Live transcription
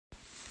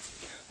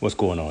What's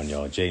going on,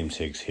 y'all? James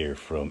Higgs here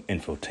from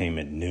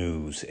Infotainment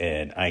News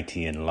and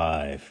ITN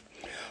Live.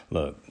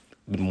 Look,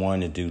 been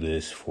wanting to do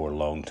this for a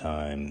long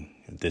time.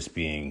 This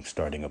being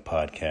starting a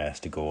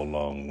podcast to go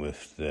along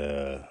with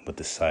the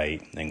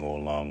site and go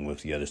along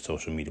with the other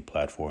social media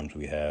platforms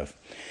we have.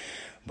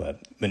 But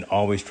been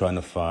always trying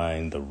to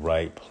find the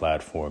right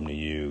platform to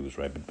use,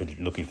 right? Been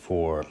looking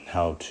for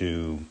how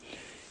to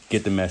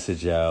get the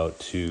message out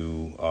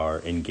to our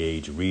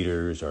engaged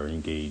readers, our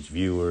engaged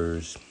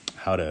viewers,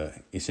 how to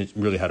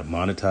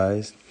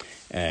monetize.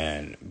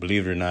 And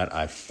believe it or not,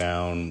 I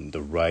found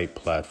the right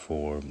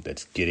platform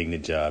that's getting the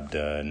job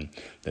done,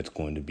 that's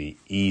going to be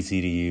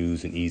easy to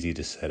use and easy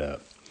to set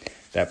up.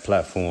 That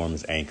platform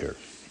is Anchor.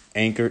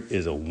 Anchor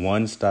is a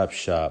one-stop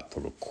shop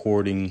for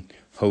recording,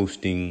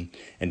 hosting,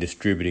 and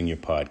distributing your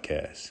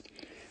podcast.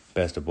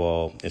 Best of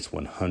all, it's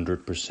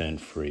 100%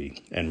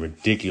 free and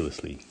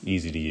ridiculously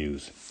easy to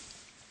use.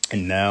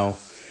 And now,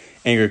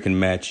 Anchor can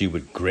match you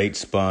with great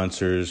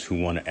sponsors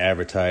who want to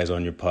advertise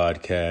on your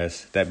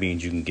podcast. That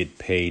means you can get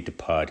paid to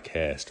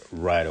podcast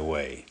right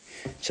away.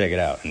 Check it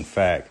out. In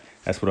fact,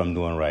 that's what I'm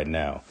doing right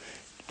now.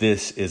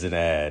 This is an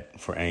ad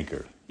for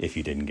Anchor, if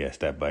you didn't guess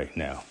that by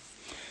now.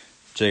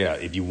 Check it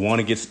out. If you want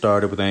to get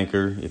started with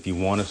Anchor, if you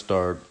want to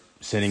start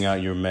sending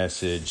out your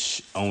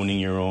message, owning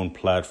your own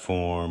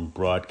platform,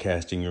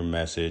 broadcasting your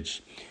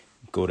message,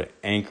 go to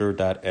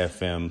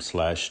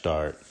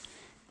anchor.fm/start.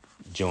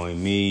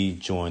 Join me,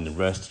 join the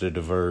rest of the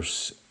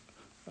diverse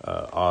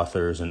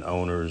authors and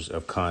owners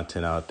of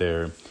content out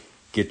there.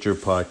 Get your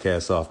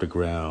podcast off the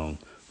ground.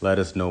 Let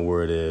us know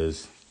where it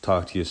is.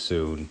 Talk to you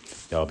soon.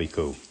 Y'all be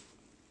cool.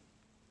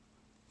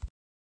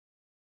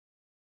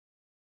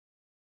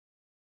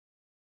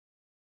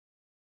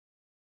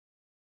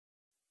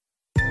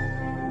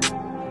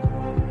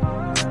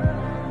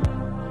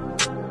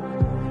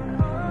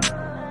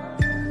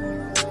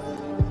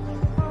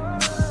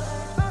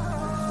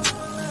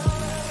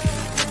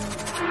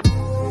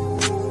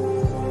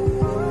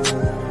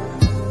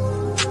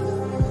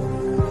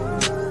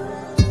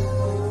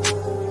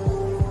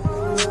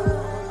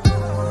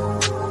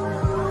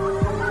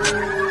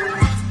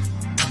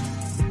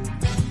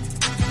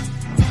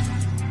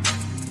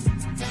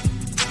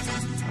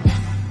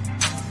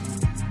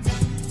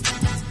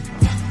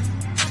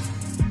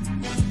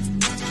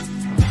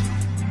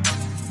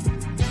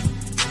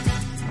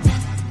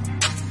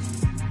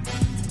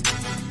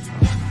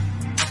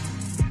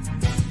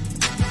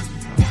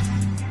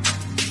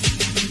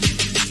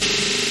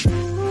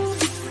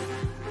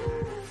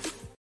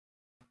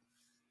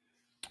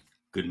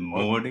 Good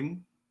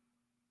morning.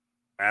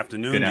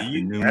 Afternoon Good to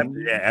afternoon.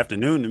 you.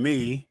 Afternoon to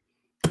me.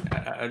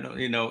 I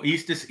know,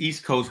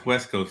 East Coast,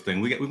 West Coast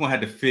thing. We're gonna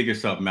have to figure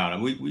something out.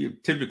 We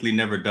typically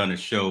never done a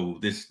show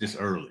this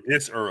early.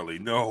 It's early.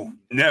 No,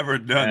 never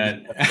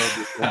done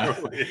this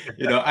early.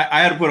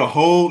 I had to put a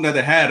whole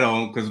nother hat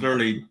on because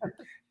literally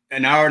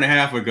an hour and a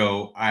half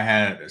ago I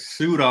had a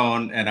suit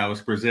on and I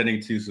was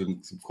presenting to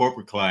some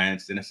corporate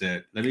clients, and I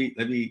said, let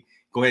me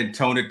go ahead and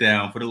tone it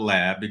down for the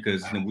lab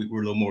because we're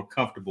a little more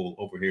comfortable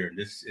over here in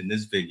this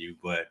venue.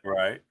 But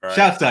right.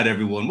 Shouts out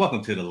everyone.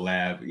 Welcome to the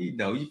lab. You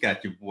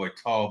got your boy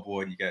Tall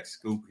Boy, you got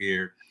Scoop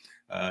here.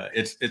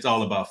 It's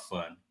all about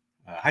fun.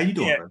 How you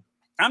doing, bro?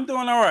 I'm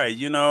doing all right.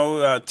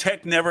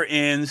 Tech never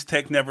ends,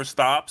 tech never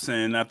stops,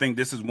 and I think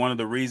this is one of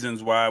the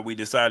reasons why we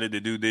decided to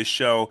do this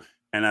show.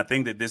 And I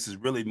think that this is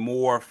really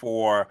more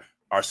for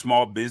our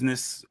small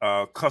business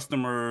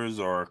customers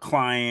or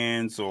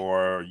clients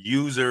or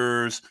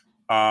users,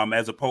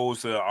 as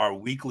opposed to our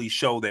weekly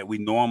show that we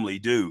normally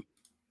do.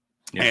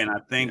 Yes. And I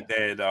think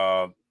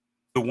that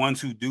the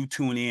ones who do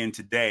tune in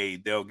today,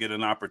 they'll get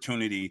an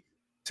opportunity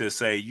to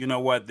say, you know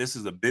what, this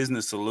is a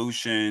business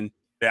solution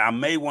that I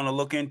may want to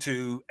look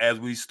into as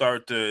we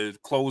start to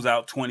close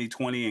out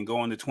 2020 and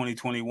go into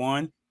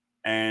 2021.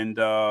 And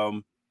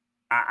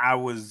I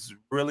was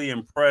really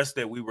impressed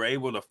that we were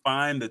able to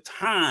find the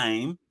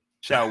time,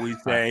 shall we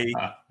say,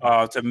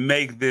 to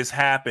make this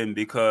happen,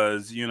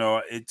 because,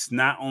 it's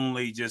not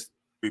only just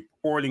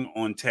reporting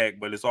on tech,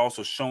 but it's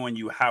also showing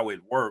you how it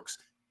works.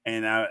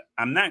 And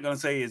I'm not going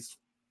to say it's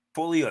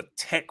fully a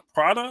tech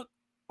product,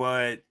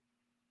 but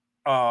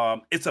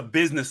it's a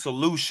business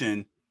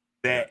solution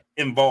that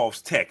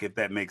involves tech, if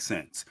that makes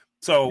sense.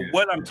 So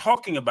what I'm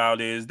talking about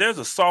is there's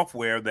a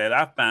software that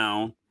I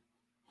found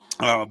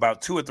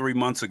about 2 or 3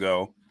 months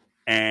ago,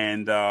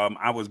 and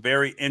I was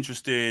very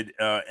interested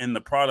in the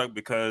product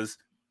because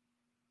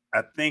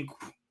I think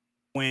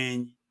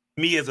when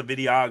me as a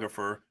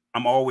videographer,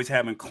 I'm always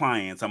having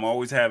clients, I'm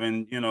always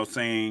having,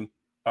 saying,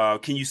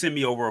 can you send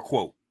me over a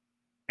quote?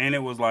 And it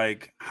was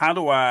like, how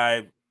do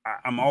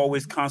I'm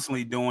always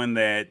constantly doing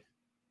that,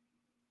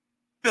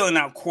 filling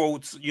out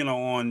quotes,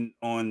 on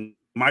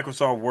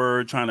Microsoft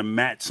Word, trying to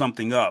match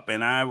something up.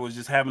 And I was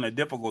just having a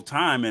difficult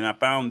time. And I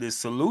found this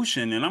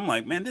solution and I'm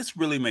like, man, this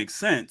really makes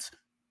sense.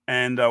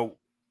 And I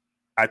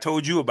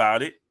told you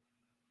about it.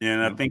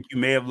 And I think you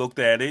may have looked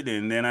at it.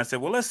 And then I said,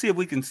 well, let's see if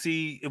we can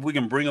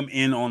bring them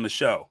in on the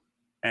show.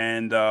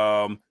 And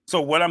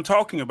so what I'm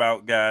talking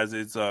about, guys,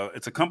 it's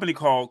a company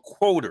called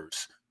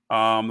Quoters.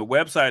 The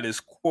website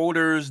is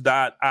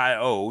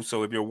quoters.io.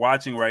 So if you're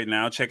watching right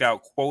now, check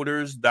out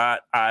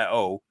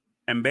quoters.io.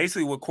 And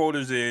basically what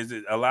Quoters is,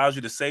 it allows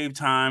you to save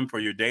time for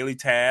your daily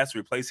tasks,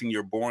 replacing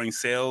your boring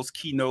sales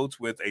keynotes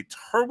with a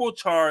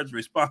turbocharged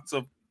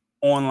responsive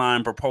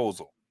online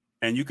proposal.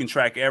 And you can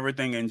track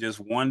everything in just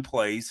one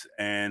place,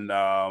 and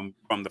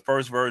from the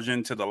first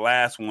version to the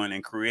last one,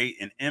 and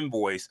create an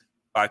invoice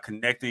by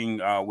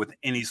connecting with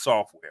any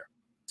software.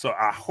 So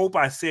I hope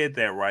I said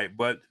that right,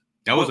 but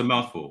that was a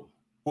mouthful.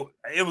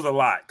 It was a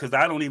lot because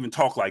I don't even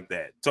talk like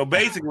that. So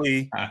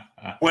basically,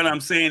 what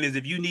I'm saying is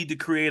if you need to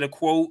create a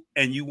quote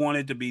and you want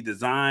it to be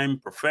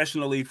designed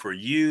professionally for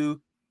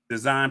you,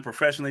 designed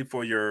professionally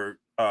for your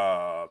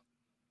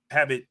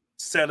have it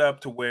set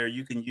up to where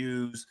you can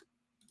use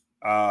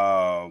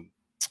I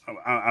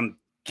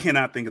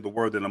cannot think of the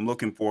word that I'm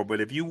looking for, but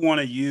if you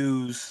want to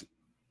use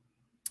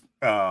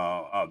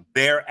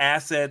their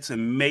assets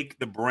and make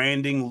the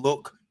branding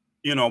look,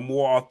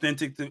 more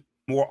authentically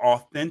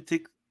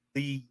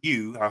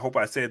you. I hope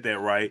I said that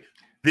right.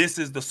 This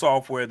is the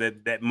software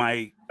that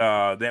might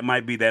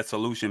be that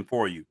solution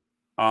for you.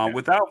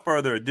 Without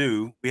further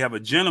ado, we have a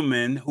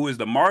gentleman who is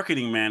the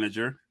marketing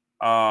manager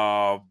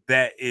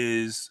that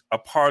is a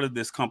part of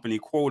this company,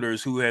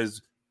 Quoters, who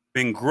has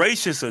been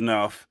gracious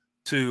enough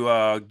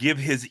to give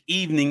his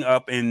evening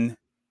up in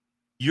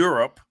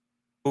Europe,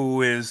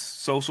 who is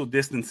social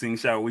distancing,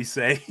 shall we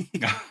say.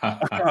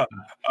 But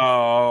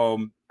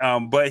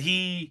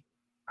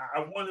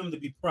I want him to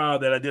be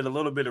proud that I did a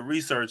little bit of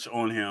research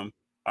on him.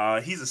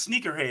 He's a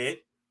sneakerhead.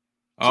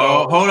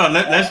 Oh, hold on.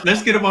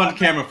 Let's get him on the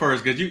camera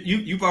first, because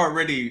you've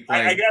already.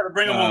 I got to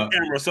bring him on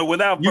camera. So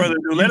without further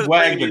ado, let's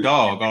wag the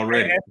dog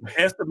already.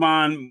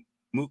 Esteban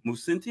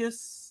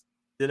Musintis.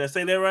 Did I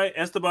say that right?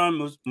 Esteban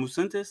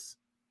Musintis.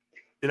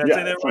 Did I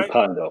say that right?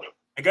 Kind of.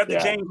 I got the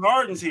James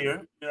Hardens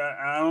here.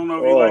 I don't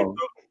know if you like.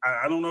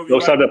 I don't know if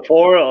those are the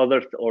four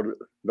others, or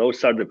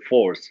those are the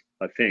fours.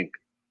 I think.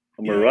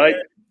 Am I right?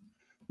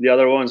 The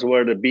other ones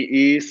were the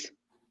BEs.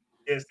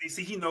 Yes,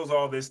 see, he knows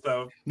all this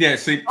stuff. Yeah,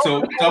 see,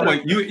 so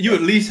you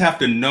at least have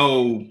to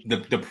know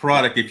the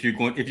product if you're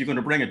going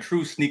to bring a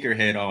true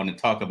sneakerhead on and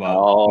talk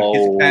about what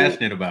he's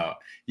passionate about.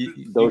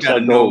 You got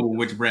to know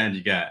which brand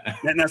you got.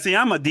 Now, see,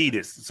 I'm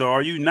Adidas. So,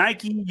 are you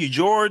Nike? You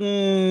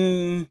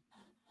Jordan?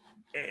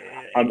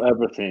 I'm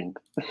everything.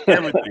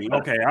 Everything.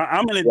 Okay,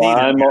 I'm an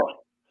Adidas.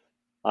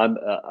 I'm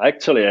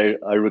actually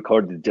I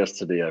recorded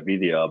yesterday a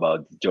video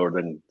about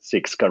Jordan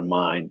 6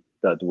 Carmine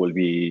that will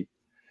be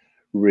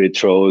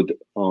retroed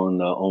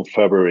on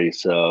February.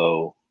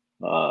 So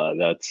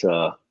that's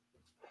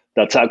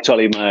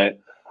actually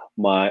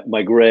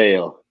my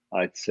grail,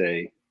 I'd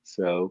say.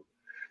 So,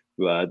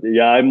 but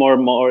yeah, I'm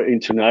more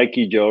into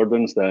Nike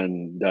Jordans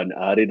than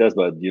Adidas.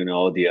 But the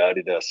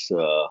Adidas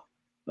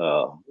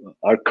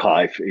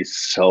archive is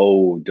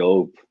so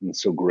dope and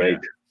so great.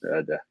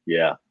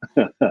 Yeah.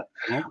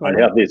 Okay. I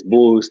have this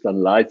Boost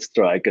and Light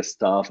Strike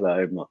stuff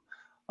that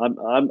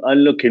I'm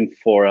looking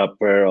for a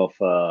pair of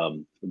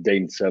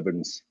Dame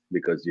 7s,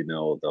 because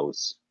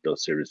those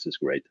series is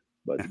great.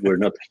 But we're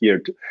not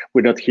here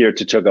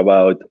to talk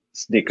about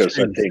sneakers.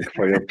 I think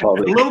for your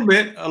public a little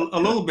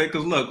bit,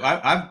 because look,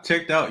 I've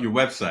checked out your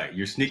website,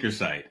 your sneaker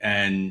site,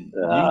 and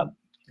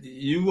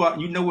you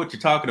know what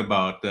you're talking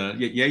about.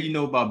 You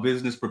know about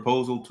business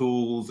proposal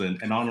tools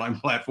and online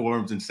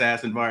platforms and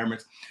SaaS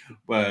environments,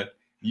 but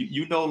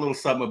you know a little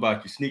something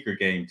about your sneaker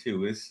game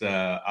too. It's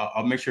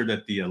I'll make sure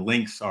that the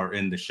links are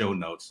in the show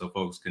notes so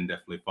folks can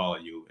definitely follow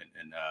you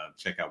and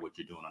check out what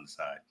you're doing on the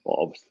side.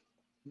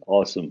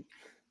 Awesome.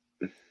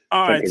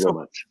 All right.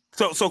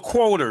 So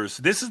Quoters,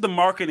 this is the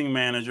marketing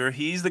manager.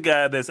 He's the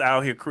guy that's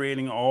out here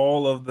creating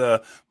all of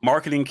the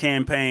marketing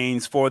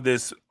campaigns for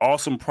this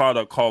awesome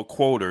product called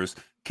Quoters.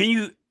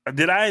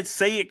 Did I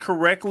say it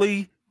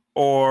correctly,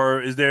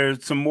 or is there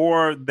some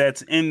more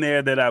that's in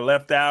there that I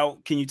left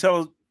out? Can you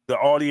tell the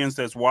audience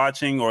that's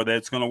watching or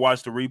that's going to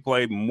watch the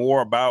replay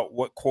more about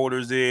what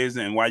Quoters is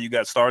and why you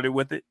got started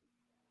with it?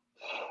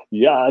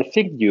 Yeah, I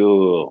think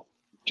you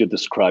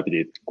described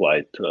it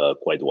quite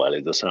well.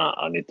 It's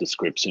a neat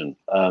description,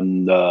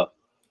 and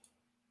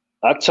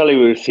actually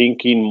we're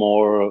thinking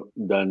more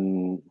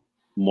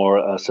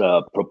as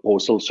a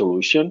proposal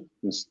solution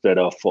instead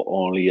of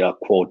only a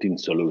quoting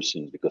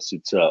solution, because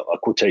it's a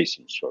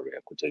quotation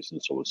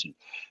solution,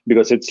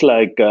 because it's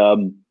like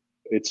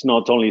it's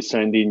not only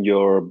sending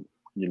your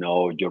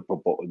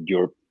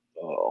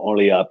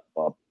only a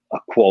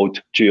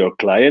quote to your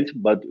client,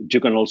 but you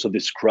can also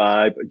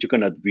describe, you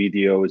can add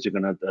videos, you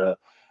can add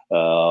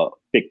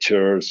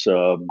pictures,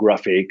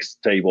 graphics,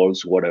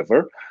 tables,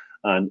 whatever.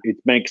 And it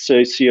makes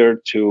it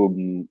easier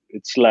to,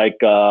 it's like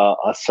a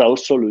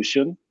sales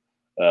solution,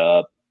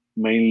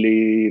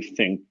 mainly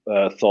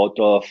thought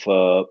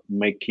of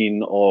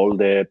making all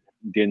the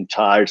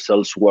entire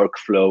sales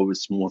workflow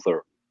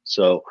smoother.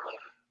 So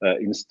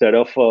instead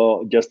of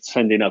just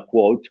sending a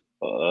quote,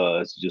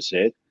 as you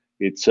said,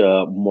 it's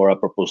more a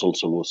proposal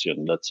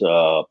solution.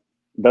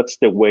 That's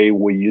the way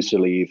we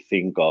usually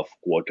think of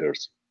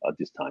Quoters at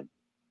this time.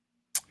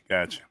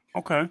 Gotcha.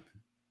 Okay.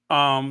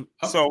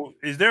 So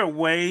is there a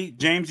way,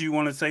 James, you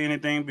want to say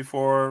anything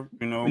before,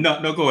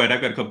 No, go ahead.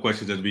 I've got a couple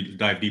questions as we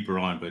dive deeper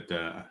on, but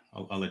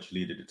I'll let you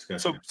lead the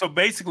discussion. So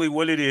basically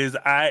what it is,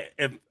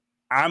 if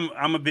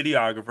I'm a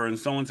videographer and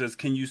someone says,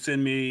 can you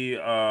send me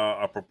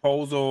a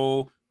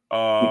proposal,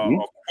 a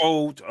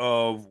quote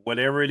of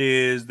whatever it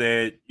is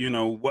that,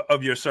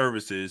 of your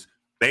services,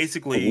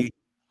 basically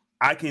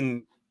I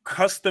can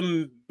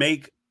custom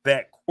make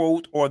that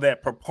quote or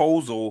that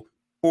proposal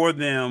for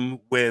them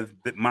with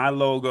my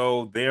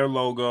logo, their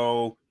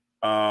logo,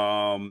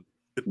 put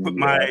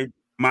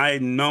my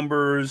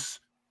numbers,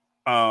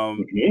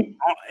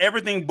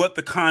 everything but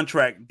the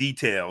contract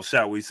details,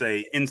 shall we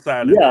say,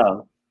 inside of it.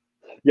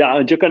 Yeah,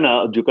 and you can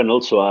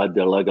also add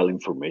the legal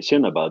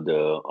information about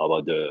the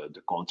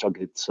contract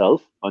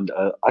itself, and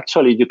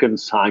actually you can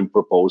sign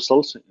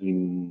proposals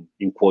in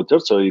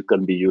Quoters, so it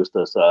can be used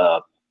as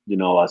a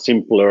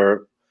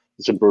simpler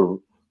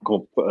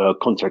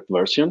contract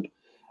version,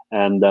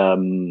 and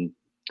the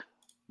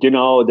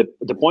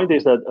point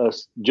is that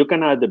you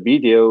can add the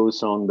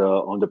videos on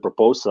the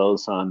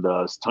proposals and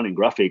stunning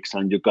graphics,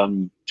 and you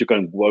can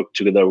work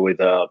together with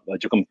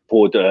you can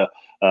put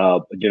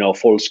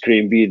full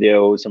screen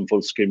videos and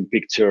full screen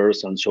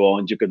pictures and so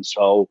on. You can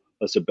show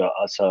as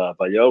a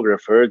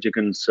biographer, you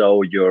can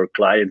show your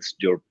clients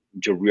your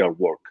real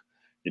work,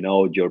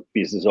 your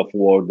pieces of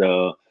work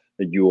that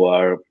you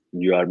are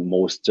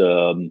most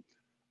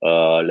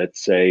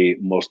let's say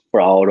most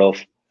proud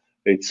of.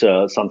 It's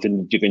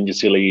something you can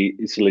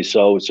easily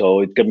show.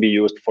 So it can be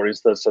used, for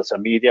instance, as a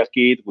media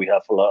kit. We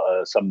have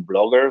some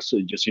bloggers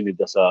using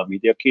it as a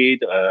media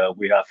kit.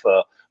 We have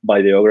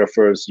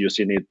videographers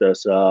using it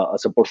as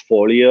a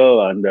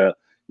portfolio, and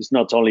it's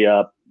not only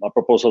a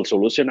proposal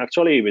solution,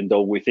 actually, even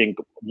though we think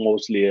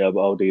mostly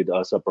about it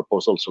as a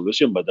proposal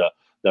solution, but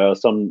there are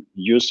some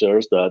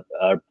users that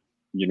are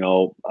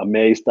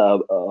amazed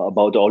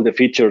about all the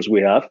features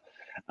we have,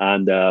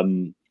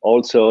 and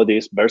also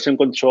this version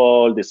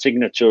control, the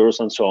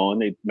signatures, and so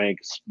on. It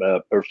makes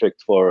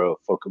perfect for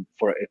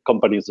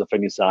companies of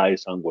any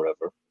size and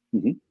whatever.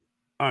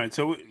 All right,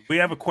 so we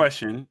have a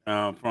question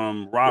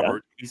from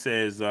Robert. He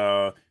says,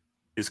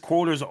 is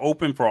Quoters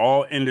open for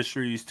all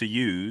industries to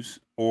use,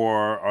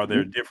 or are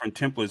there different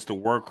templates to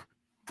work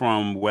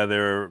from,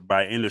 whether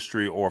by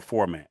industry or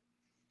format?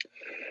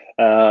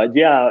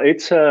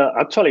 It's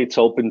actually it's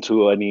open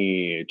to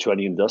any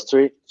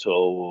industry,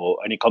 so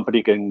any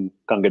company can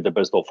get the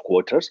best of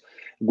Quoters.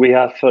 We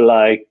have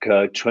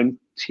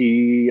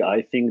 20,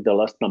 I think the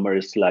last number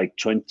is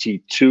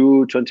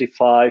 22,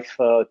 25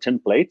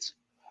 templates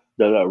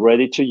that are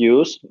ready to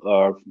use.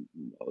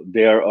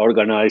 They are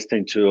organized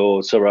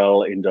into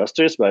several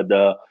industries, but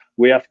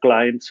we have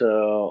clients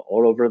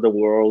all over the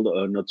world,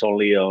 not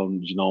only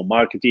on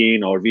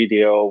marketing or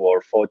video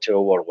or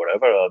photo or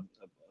whatever.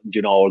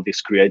 All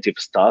this creative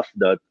stuff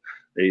that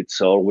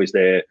it's always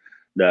the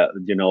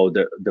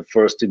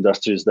first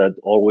industries that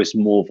always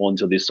move on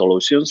to these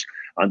solutions.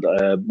 And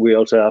we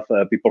also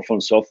have people from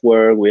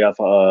software. We have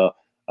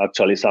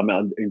actually some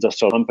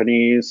industrial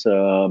companies,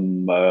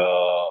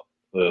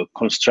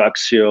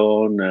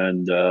 construction,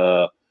 and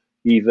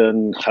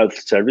even health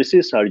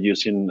services are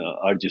using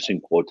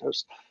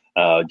Quoters.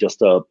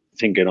 Just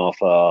thinking of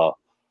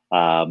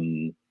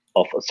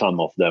some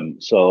of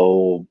them.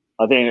 So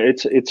I think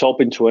it's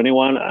open to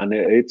anyone, and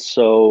it's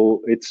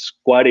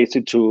quite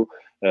easy to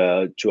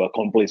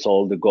accomplish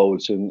all the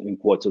goals in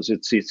Quoters.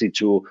 It's easy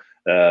to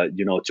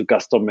to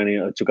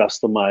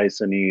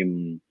customize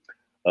any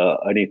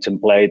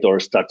template or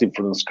starting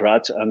from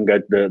scratch and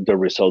get the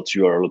results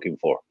you are looking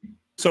for.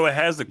 So it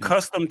has the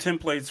custom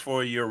templates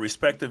for your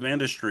respective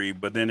industry,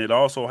 but then it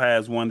also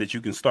has one that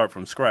you can start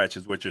from scratch,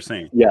 is what you're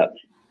saying? Yeah.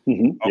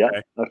 Okay. Yeah,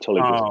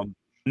 actually.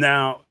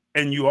 Now,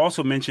 and you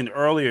also mentioned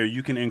earlier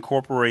you can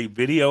incorporate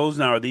videos.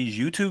 Now, are these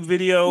YouTube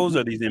videos?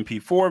 Are these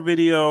MP4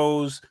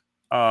 videos?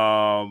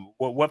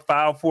 What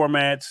file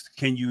formats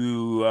can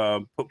you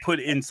put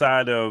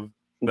inside of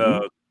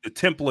the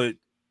template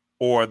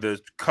or the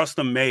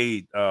custom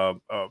made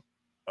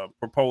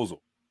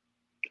proposal?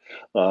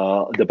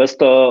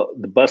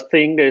 The best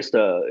thing is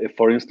if,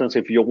 for instance,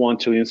 if you want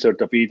to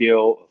insert a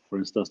video, for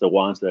instance, the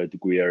ones that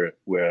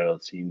we're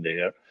seeing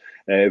there.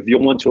 If you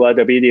want to add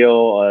a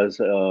video as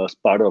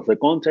part of the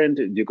content,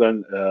 you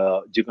can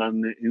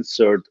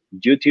insert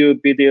YouTube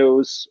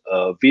videos,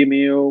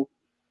 Vimeo,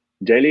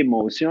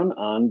 Dailymotion,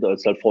 and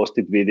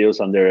self-hosted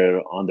videos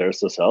under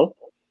SSL.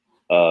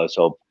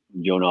 So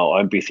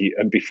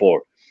MP4.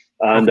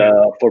 And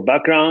for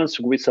backgrounds,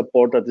 we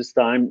support at this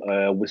time.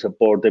 We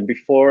support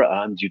MP4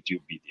 and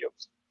YouTube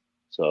videos.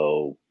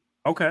 So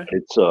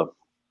it's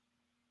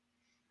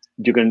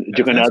you can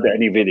add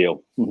any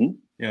video.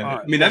 Yeah,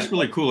 I mean, that's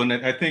really cool. And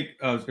I think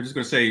I was just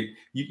going to say,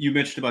 you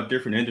mentioned about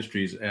different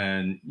industries,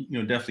 and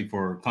definitely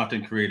for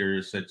content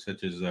creators such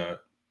as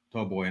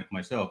Tallboy and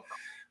myself,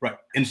 right?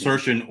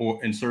 Insertion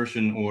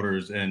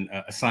orders and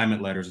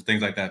assignment letters and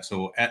things like that.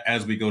 So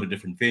as we go to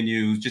different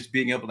venues, just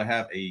being able to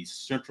have a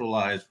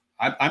centralized,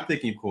 I'm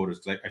thinking of Quoters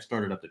because I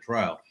started up the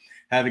trial,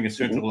 having a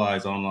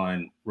centralized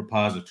online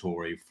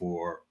repository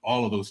for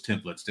all of those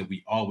templates that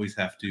we always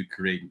have to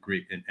create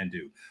and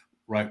do.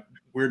 Right,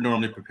 we're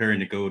normally preparing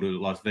to go to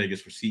Las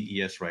Vegas for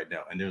CES right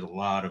now, and there's a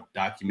lot of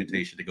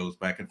documentation that goes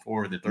back and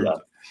forth in terms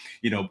of,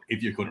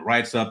 if you're going to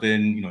write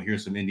something,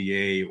 here's some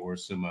NDA or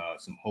some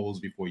holds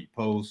before you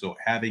post. So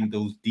having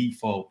those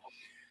default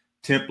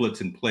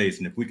templates in place,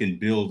 and if we can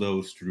build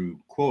those through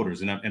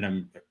Quoters, and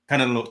I'm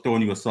kind of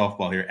throwing you a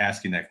softball here,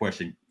 asking that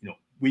question,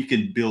 we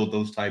can build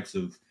those types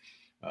of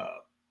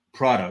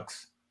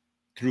products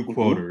through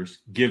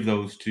Quoters, give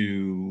those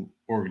to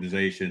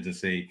organizations and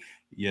say,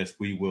 yes,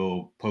 we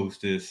will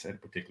post this at a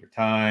particular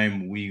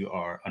time. We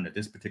are under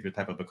this particular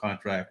type of a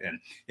contract, and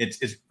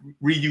it's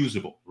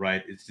reusable,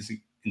 right? It's just,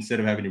 instead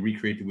of having to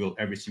recreate the wheel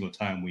every single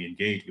time we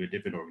engage with a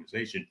different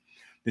organization,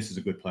 this is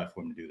a good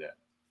platform to do that.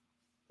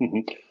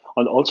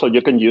 And also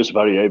you can use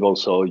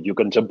variables, so you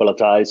can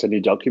templatize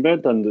any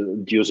document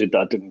and use it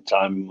at any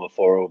time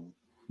for,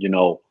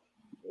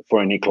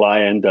 for any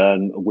client,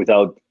 and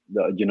without,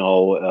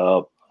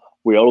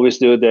 we always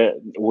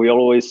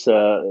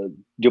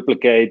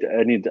duplicate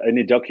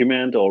any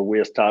document, or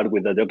we start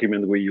with the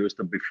document we used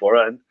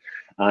beforehand,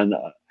 and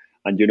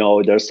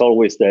there's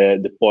always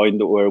the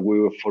point where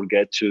we will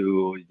forget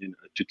to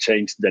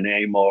change the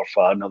name of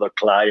another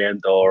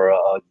client or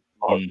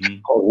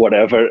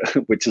whatever,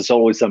 which is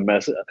always a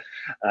mess.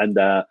 And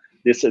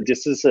this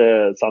is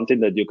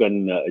something that you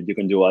can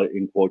do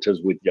in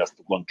Quoters with just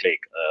one click.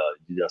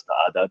 You just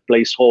add a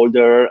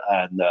placeholder,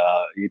 and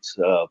it's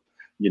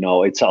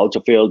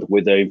auto-filled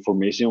with the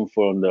information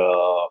from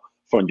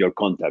your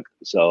contact.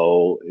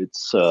 So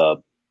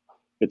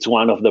it's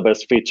one of the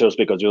best features,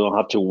 because you don't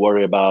have to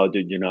worry about,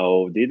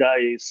 did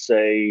I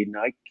say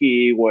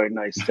Nike when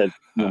I sent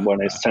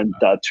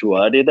that to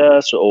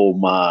Adidas? Oh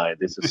my,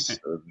 this is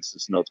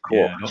not cool.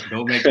 Yeah,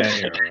 don't make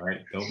that error,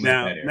 right? Don't make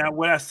that error. Now,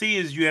 what I see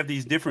is you have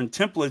these different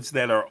templates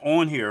that are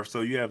on here.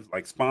 So you have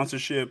like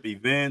sponsorship,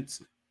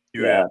 events,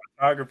 you have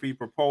photography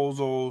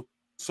proposals,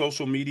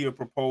 social media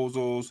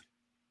proposals,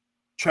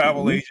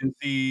 travel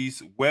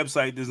agencies,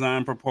 website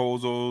design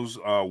proposals,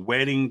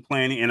 wedding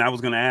planning. And I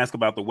was going to ask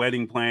about the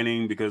wedding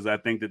planning, because I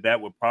think that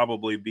would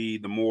probably be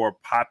the more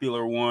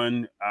popular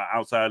one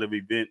outside of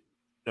event,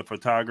 the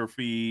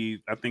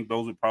photography. I think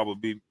those would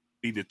probably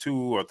be the 2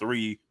 or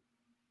 3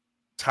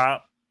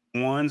 top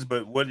ones.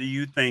 But what do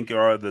you think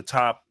are the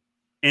top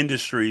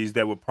industries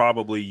that would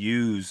probably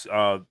use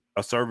a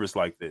service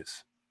like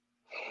this?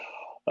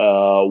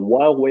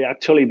 Well, we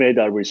actually made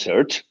our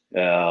research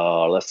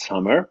last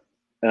summer.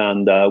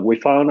 And we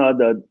found out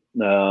that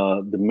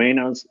the main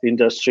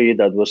industry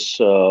that was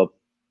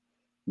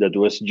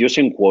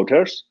using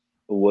Quoters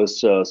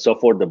was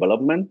software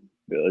development.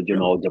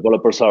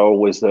 Developers are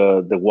always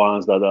the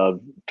ones that are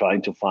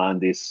trying to find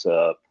this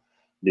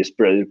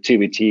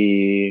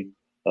productivity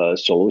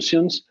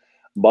solutions.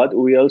 But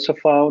we also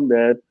found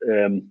that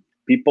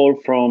people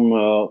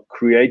from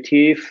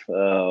creative,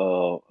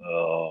 all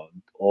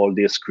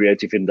these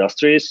creative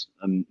industries,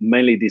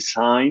 mainly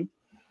design,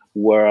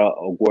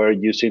 we're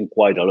using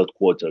quite a lot of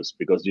Quoters,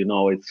 because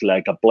it's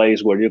like a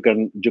place where you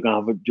can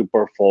have your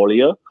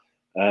portfolio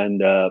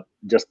and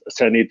just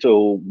send it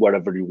to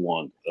wherever you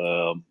want.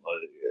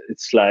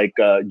 It's like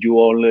you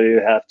only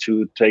have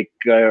to take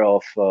care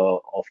of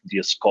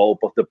the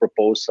scope of the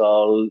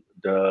proposal,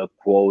 the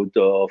quote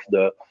of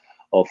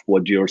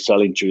what you're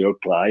selling to your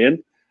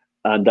client,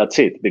 and that's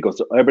it, because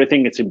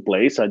everything is in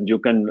place, and you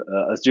can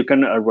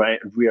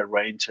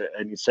rearrange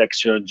any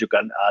section. You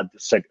can add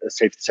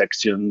saved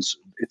sections.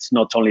 It's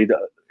not only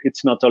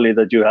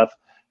that you have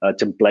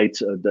templates,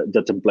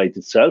 the template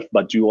itself,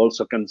 but you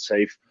also can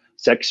save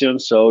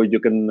sections. So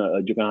you can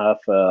have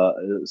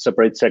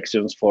separate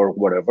sections for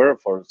whatever,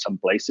 for some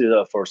places,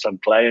 for some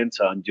clients,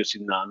 and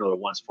using another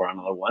ones for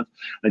another one.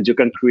 And you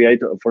can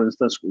create, for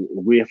instance,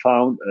 we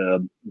found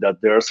that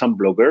there are some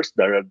bloggers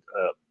that are.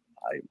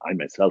 I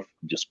myself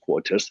use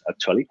Quoters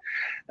actually.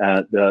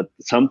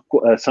 Some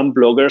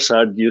bloggers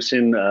are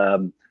using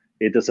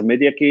it as a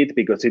media kit,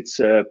 because it's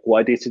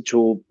quite easy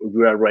to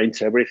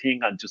rearrange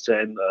everything and to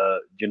send.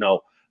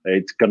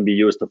 It can be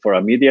used for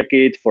a media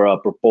kit, for a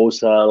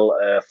proposal,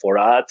 for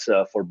ads,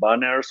 for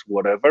banners,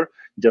 whatever.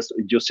 Just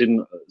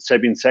using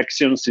saving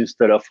sections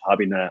instead of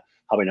having a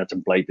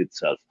template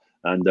itself.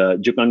 And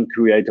you can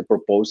create a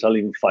proposal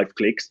in 5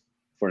 clicks.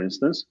 For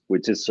instance,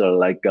 which is some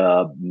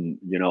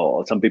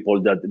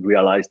people that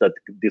realize that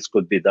this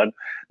could be done,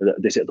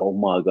 they said, "Oh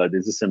my God,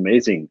 this is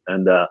amazing,"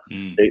 and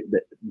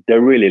they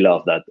really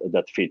love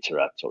that feature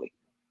actually.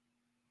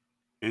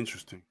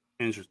 Interesting.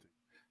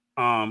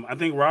 I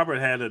think Robert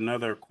had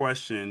another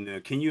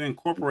question. Can you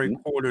incorporate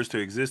Quoters to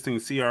existing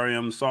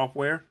CRM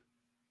software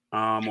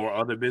or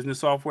other business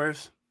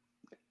softwares?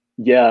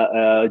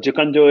 Yeah, you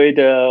can do it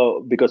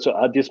because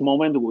at this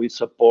moment we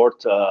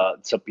support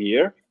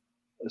Zapier.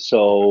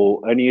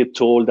 So any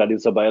tool that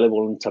is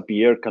available in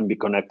Zapier can be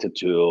connected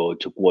to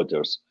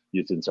Quoters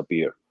using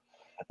Zapier.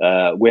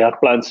 We have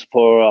plans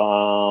for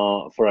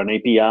an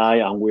API,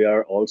 and we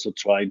are also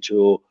trying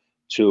to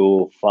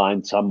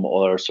find some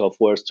other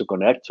softwares to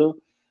connect to.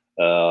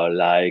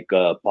 like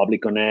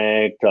Public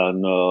Connect,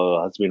 and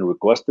has been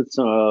requested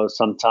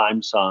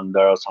sometimes, and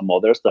there are some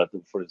others that,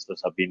 for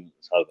instance, have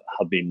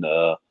been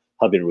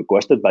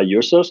requested by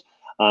users.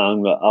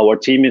 And our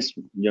team is,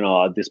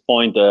 at this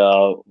point,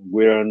 our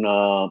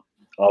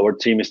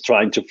team is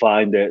trying to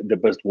find the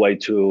best way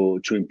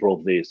to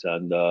improve this.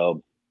 And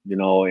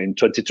in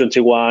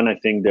 2021, I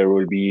think there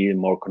will be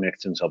more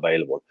connections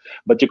available.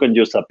 But you can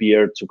just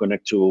appear to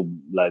connect to,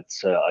 I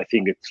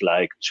think it's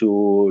like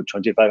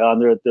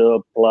 2,500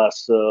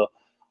 plus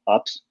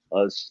apps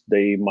as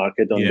they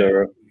market on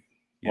their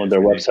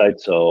website.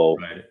 So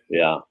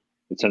yeah,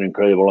 it's an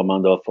incredible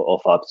amount of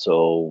apps.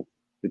 So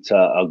it's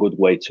a good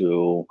way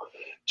to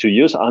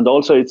use, and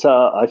also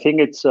I think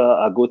it's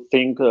a good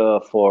thing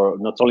for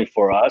not only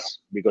for us,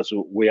 because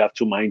we have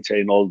to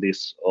maintain all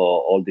these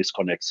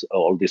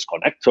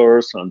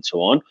connectors and so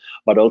on,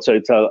 but also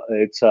it's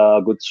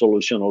a good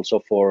solution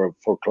also for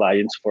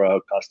clients, for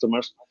our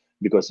customers,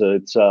 because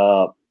it's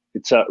a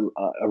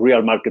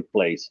real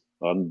marketplace.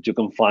 You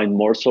can find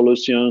more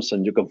solutions,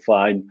 and you can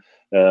find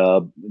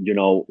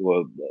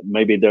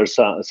maybe there's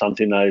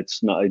something that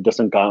it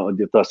doesn't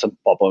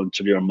pop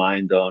into your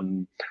mind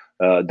on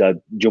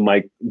that you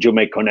may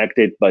connect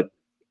it, but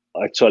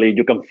actually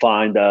you can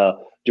find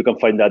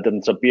that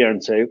and appear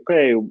and say,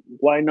 okay,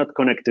 why not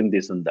connecting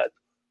this and that?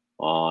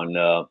 And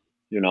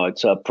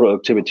it's a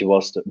productivity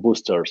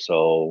booster.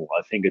 So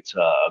I think it's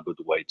a good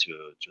way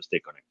to stay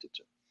connected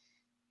to.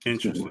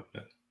 Interesting.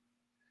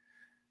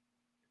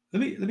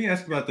 Let me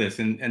ask about this,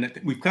 and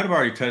we've kind of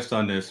already touched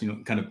on this.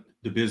 Kind of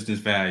the business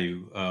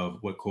value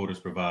of what Quarters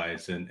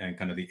provides, and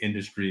kind of the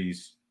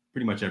industries.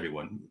 Pretty much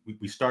everyone.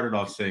 We started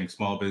off saying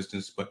small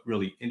business, but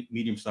really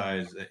medium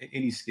size,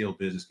 any scale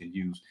business can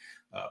use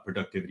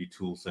productivity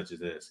tools such as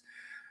this.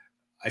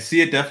 I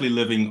see it definitely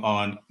living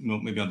on,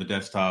 maybe on the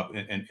desktop,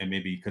 and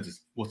maybe because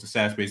it's a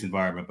SaaS-based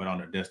environment, but on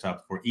a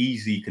desktop for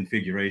easy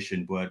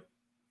configuration. But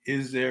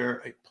is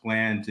there a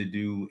plan to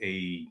do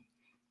a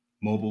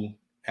mobile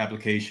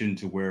application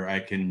to where I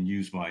can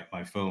use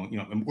my phone?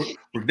 And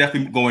we're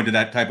definitely going to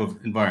that type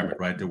of environment,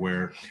 right? To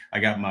where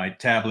I got my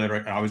tablet,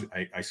 right?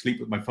 I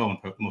sleep with my phone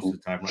most of the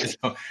time, right?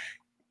 So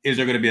is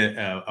there going to be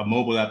a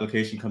mobile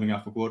application coming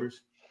out for Quarters?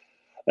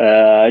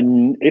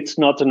 It's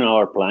not in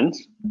our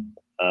plans,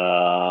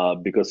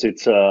 because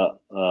it's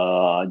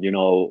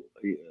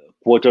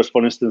Quarters,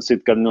 for instance,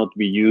 it cannot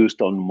be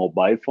used on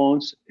mobile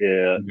phones.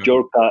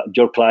 Your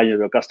client,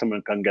 your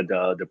customer can get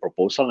the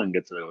proposal and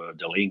get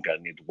the link,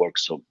 and it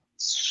works so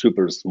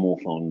super smooth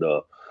on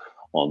the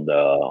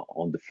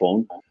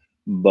phone.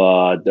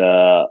 But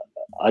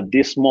at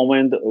this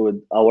moment,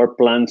 our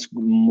plans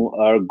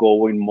are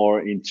going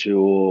more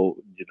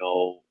into,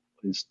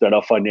 instead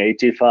of a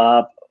native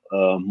app,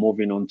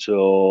 moving on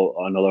to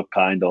another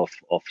kind of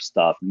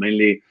stuff,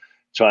 mainly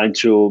trying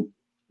to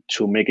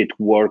make it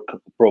work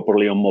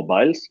properly on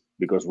mobiles,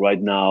 because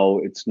right now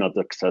it's not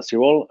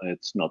accessible.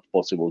 It's not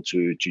possible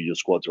to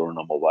use Quarters on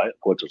a mobile.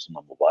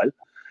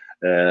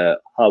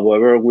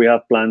 However, we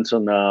have plans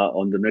on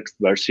the next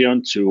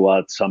version to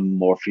add some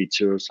more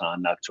features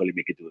and actually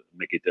make it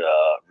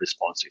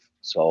responsive,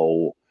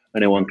 so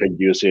anyone can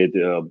use it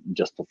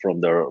just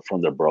from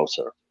their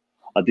browser.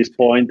 At this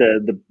point,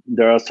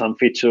 there are some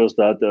features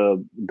that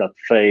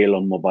fail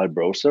on mobile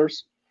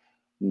browsers.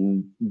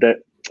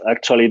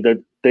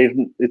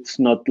 It's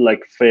not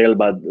like fail,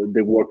 but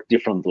they work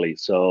differently.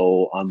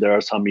 So, and there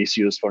are some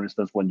issues, for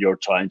instance, when you're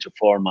trying to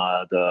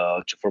format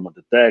the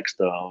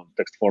text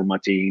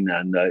formatting,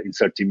 and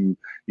inserting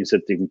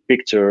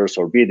pictures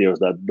or videos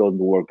that don't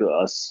work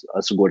as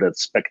good as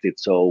expected.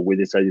 So we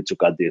decided to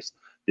cut this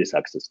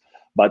access.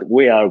 But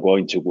we are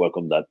going to work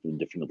on that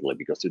definitely,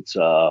 because it's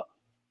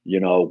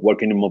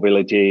working in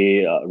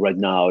mobility right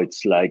now,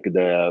 it's like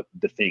the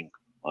thing.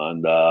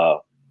 And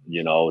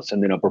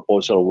sending a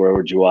proposal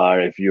wherever you are,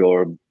 if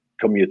you're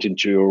commuting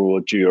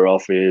to your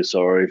office,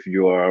 or if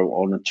you are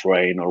on a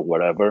train or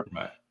whatever,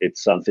 right.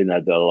 It's something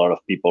that a lot of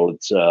people,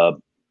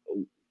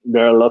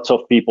 there are lots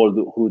of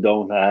people who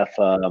don't have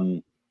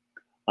an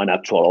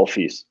actual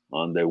office,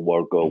 and they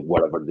work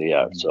wherever they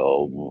are.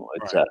 So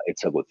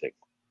it's a good thing.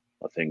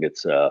 I think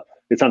it's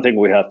something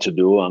we have to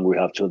do, and we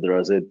have to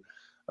address it,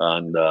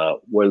 and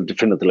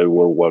definitely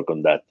we'll work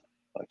on that,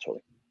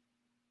 actually.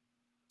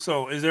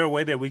 So is there a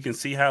way that we can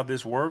see how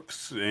this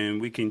works,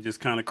 and we can just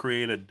kind of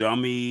create a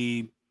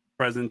dummy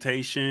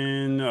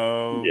presentation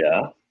of?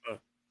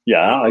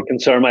 I can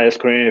share my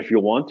screen if you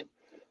want.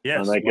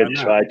 Yes, and I can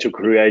try to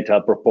create a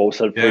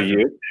proposal for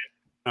you.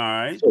 All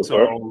right.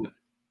 Super.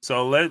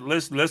 So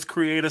let's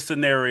create a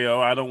scenario.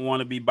 I don't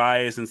want to be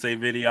biased and say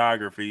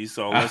videography.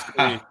 So let's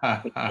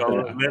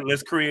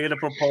create a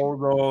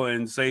proposal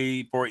and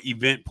say for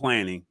event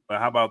planning. But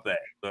how about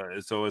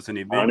that? So it's an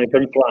event.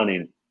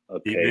 Planning.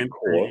 Okay,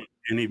 cool.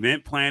 An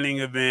event planning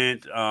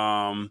event.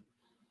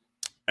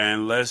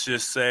 And let's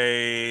just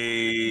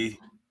say,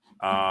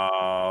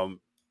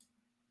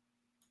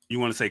 you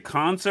want to say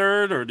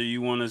concert, or do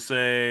you want to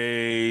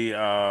say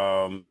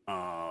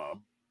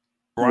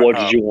what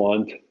do you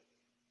want?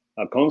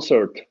 A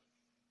concert.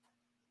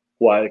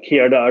 while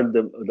here are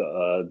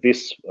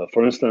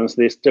for instance,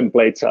 these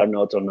templates are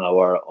not on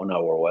our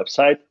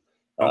website.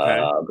 Okay.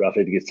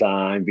 Graphic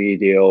design,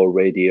 video,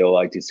 radio,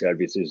 IT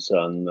services,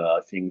 and I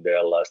think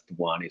the last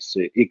one is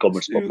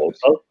e-commerce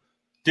proposal.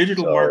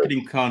 Digital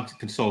marketing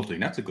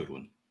consulting. That's a good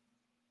one.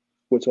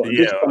 Which one?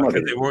 Yeah, because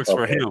it works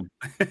for him.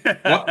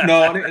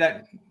 No,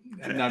 that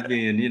not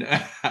being,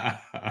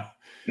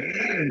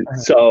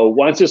 So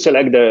once you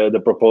select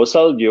the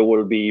proposal, you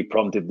will be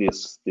prompted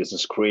this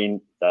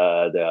screen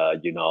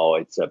that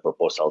it's a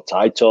proposal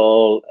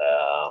title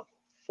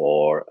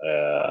for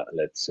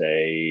let's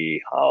say,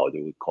 how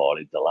do we call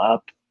it, the lab.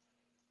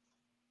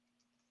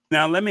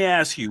 Now let me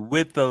ask you,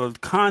 with the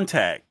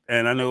contact,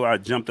 and I know I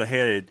jumped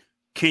ahead,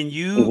 can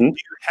you, Mm-hmm. do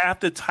you have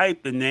to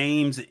type the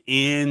names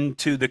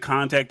into the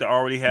contact to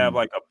already have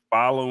like a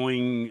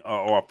following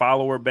or a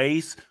follower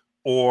base,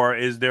 or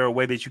is there a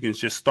way that you can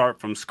just start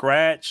from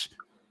scratch?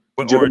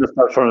 You can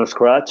start from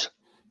scratch.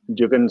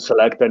 You can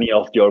select any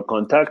of your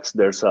contacts.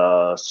 There's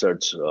a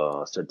search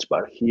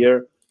bar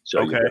here,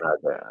 so you can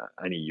add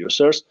any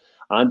users.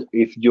 And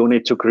if you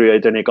need to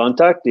create any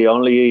contact, the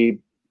only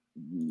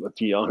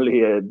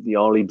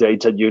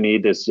data you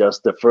need is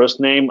just the first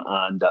name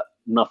and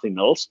nothing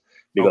else.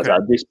 Because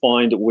at this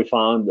point we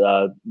found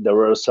that there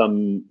were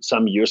some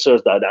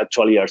users that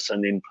actually are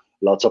sending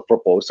lots of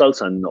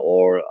proposals, and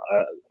or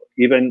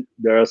even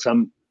there are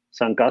some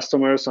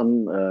customers,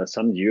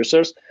 some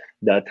users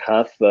that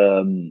have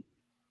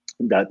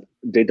that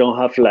they don't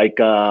have like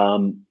a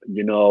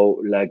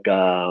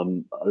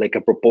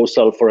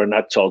proposal for an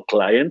actual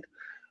client,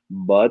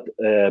 but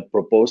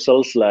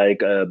proposals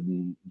like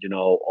on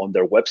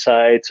their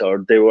websites,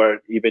 or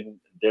they're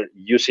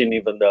using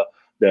even the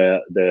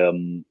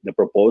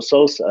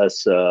proposals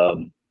as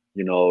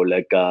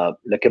like a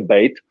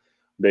bait.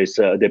 They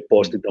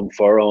post it on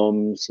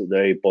forums,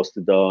 they post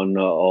it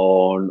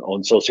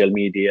on social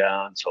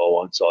media and so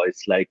on. So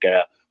it's like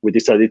we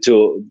decided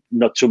to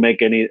not to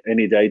make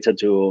any data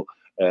to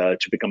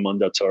become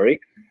mandatory,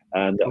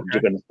 and you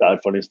can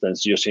start, for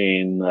instance,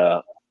 using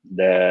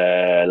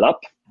the lab,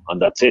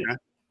 and that's it.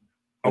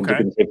 And you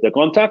can save the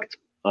contact,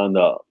 and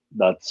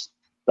that's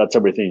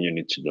everything you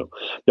need to do.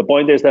 The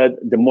point is that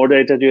the more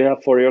data you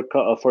have for your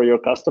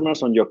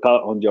customers on your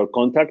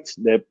contacts,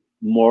 the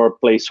more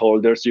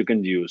placeholders you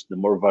can use, the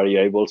more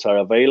variables are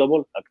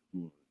available.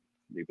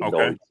 Even though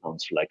it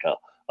sounds like a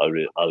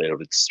little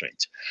bit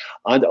strange.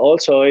 And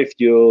also, if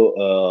you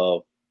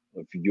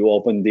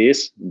open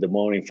this, the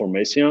more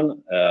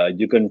information,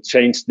 you can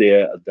change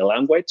the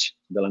language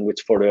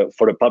for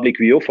the public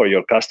view for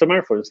your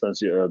customer. For instance,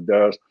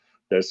 there's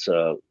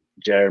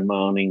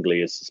German,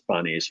 English,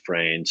 Spanish,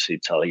 French,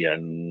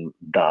 Italian,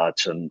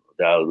 Dutch, and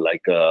there are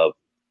like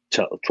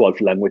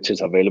 12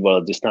 languages available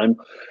at this time.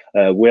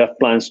 We have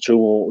plans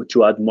to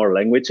add more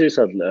languages,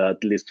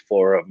 at least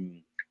for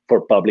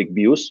public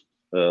views.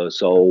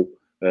 So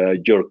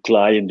your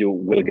client, you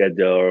will get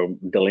the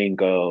link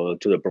to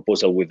the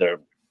proposal with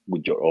your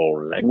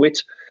own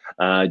language.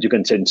 You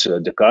can change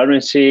the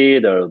currency.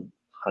 There are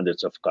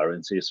hundreds of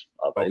currencies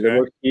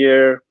available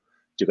here.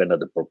 You can add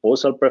the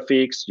proposal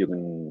prefix. You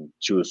can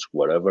choose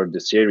whatever the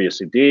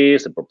series it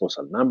is, the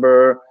proposal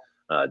number,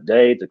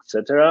 date,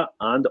 etc.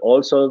 And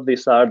also,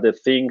 these are the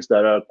things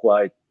that are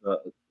quite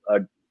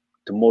are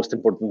the most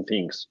important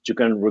things. You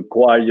can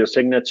require your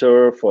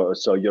signature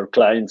so your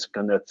clients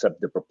can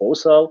accept the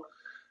proposal.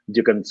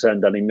 You can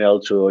send an email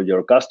to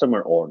your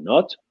customer or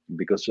not,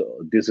 because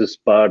this is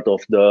part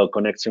of the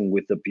connection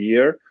with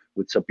Zapier.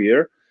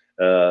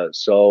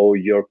 So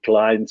your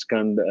clients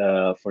can,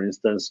 for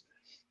instance,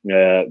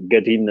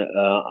 get in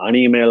an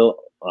email.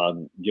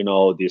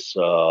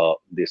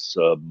 This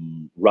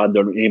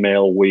random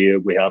email.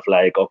 We have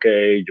like,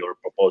 okay, your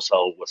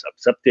proposal was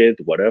accepted,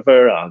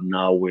 whatever, and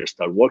now we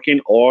start working.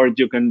 Or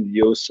you can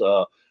use,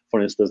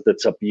 for instance, the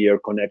Zapier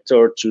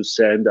connector to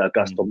send a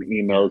custom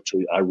email,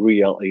 to a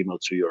real email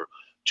to your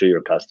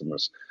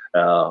customers.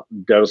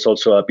 There's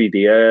also a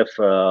PDF.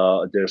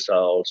 There's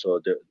also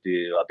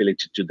the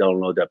ability to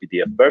download a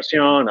PDF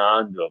version,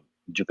 and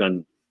you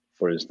can,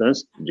 for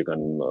instance,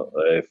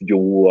 if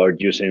you are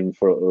using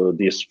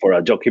this for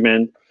a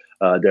document,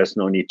 there's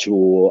no need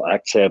to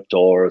accept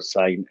or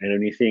sign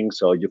anything,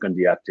 so you can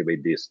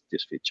deactivate this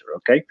feature.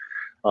 Okay,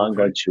 I'm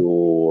going to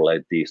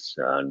let this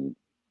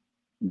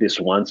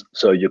once,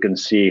 so you can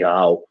see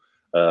how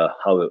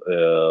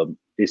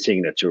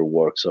e-signature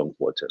works on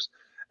Quoters.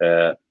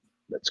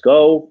 Let's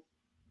go.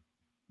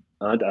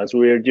 And as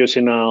we're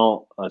using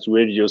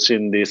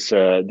this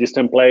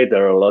template,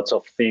 there are lots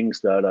of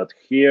things that are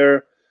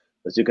here.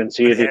 As you can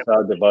see, these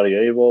are the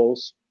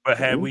variables. But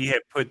had we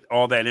had put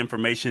all that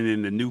information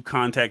in the new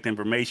contact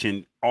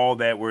information, all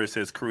that where it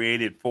says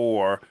created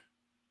for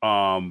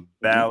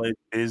valid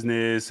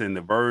business and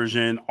the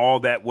version, all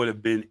that would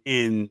have been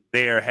in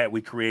there had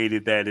we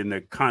created that in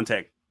the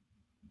contact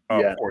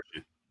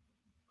portion.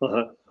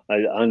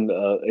 And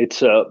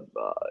it's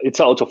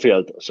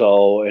auto-filled.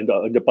 So in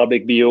the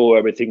public view,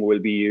 everything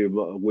would be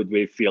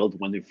filled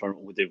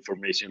with the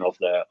information of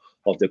the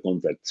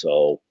contact.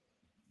 So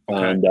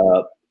and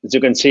as you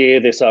can see,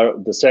 these are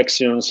the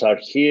sections are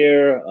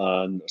here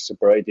and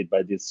separated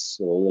by this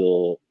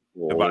little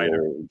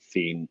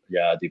theme,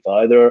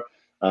 divider.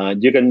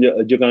 And you can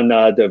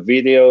add the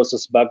videos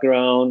as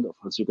background,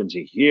 as you can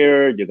see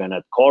here. You can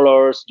add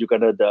colors. You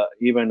can add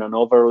even an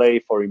overlay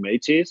for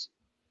images.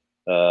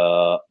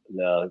 I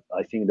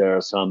think there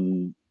are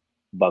some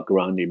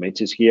background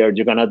images here.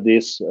 You can add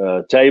these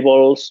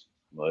tables.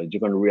 You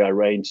can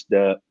rearrange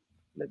the.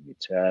 Let me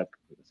check.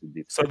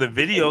 So the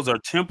videos are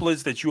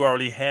templates that you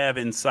already have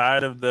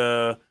inside of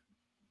the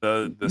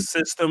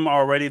system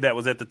already that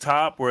was at the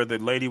top where the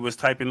lady was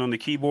typing on the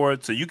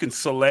keyboard. So you can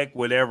select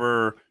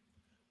whatever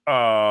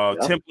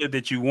template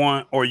that you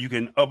want, or you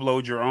can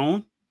upload your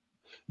own.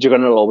 You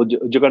can on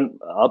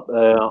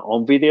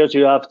videos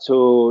you have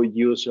to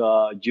use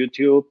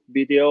YouTube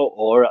video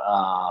or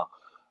a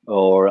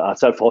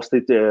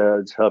self-hosted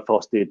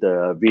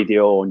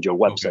video on your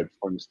website,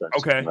 for instance.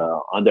 Okay.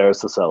 Under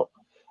SSL.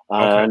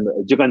 And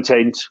you can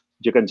change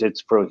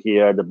from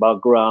here the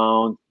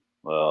background,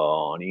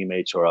 an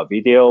image or a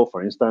video.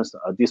 For instance,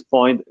 at this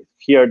point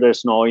here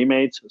there's no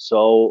image,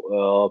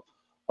 so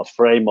a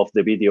frame of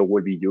the video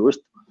will be used.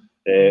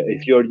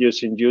 If you're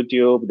using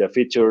YouTube,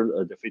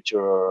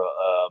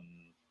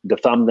 the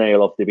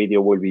thumbnail of the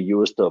video will be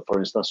used, for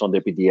instance, on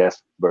the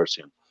PDF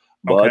version.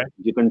 But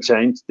you can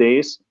change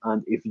this,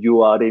 and if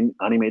you add in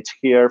an image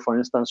here, for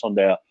instance, on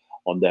the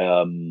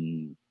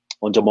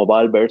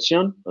mobile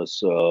version,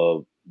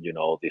 so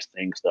these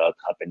things that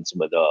happens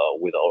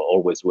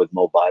always with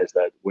mobiles,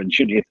 that when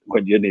you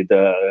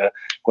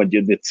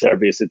need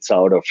service, it's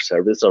out of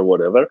service or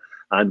whatever.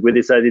 And we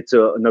decided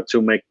not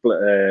to make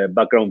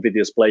background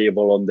videos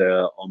playable on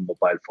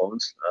mobile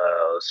phones.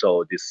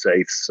 So this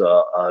saves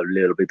a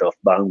little bit of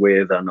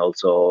bandwidth, and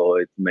also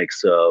it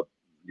makes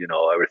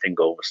everything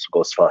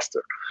goes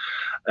faster,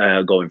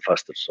 going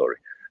faster. Sorry.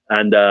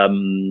 And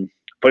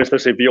for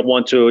instance, if you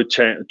want to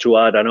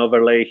add an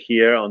overlay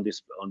here on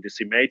this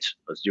image,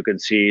 as you can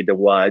see, the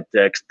white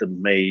text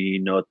may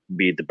not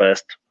be the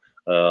best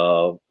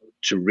to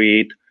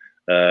read.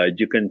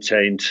 You can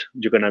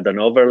add an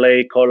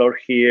overlay color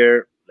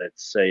here.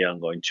 Let's say I'm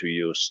going to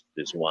use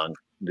this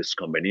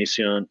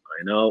combination.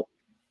 I know,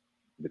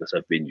 because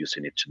I've been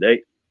using it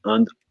today,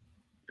 and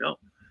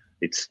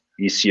it's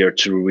easier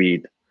to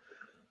read.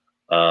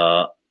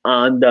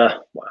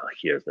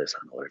 Here's there's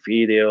another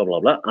video,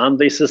 blah blah, and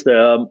this is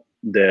the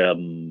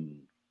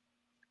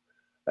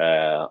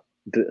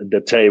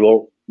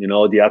table,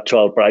 the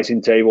actual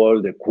pricing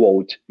table, the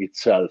quote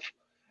itself.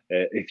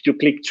 If you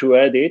click to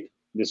edit,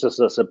 this is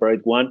a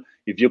separate one.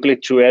 If you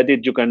click to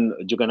edit, you can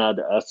add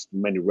as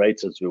many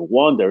rates as you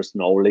want. There's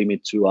no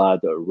limit to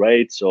add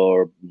rates,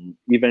 or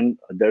even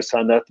there's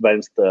an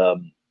advanced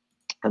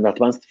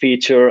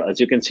feature. As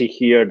you can see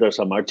here, there's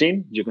a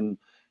margin. You can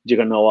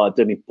know at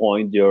any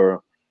point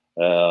your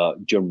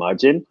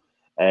margin,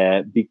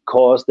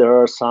 because there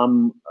are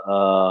some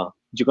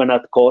you can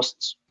add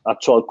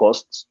actual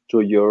costs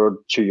to your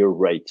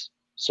rates.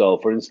 So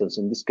for instance,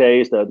 in this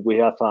case, that we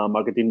have a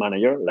marketing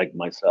manager like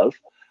myself,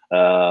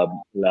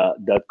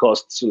 that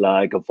costs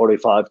like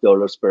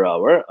 $45 per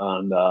hour,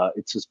 and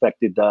it's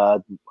expected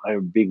that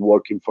I'll be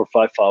working for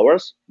 5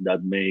 hours.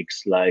 That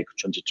makes like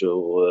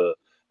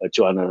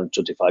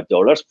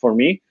 $225 for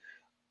me.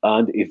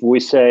 And if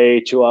we say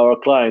to our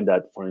client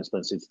that, for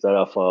instance, instead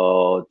of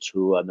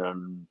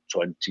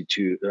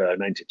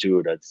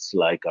 $292, that's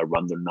like a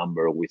random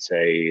number, we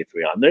say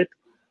 300,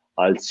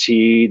 I'll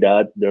see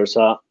that there's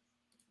a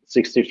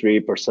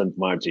 63%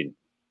 margin.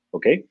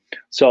 Okay,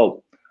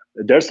 so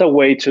there's a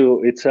way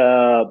to.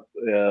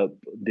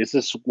 This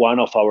is one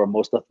of our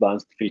most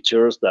advanced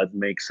features that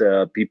makes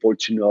people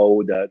to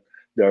know that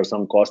there are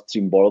some costs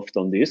involved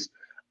on this,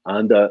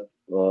 and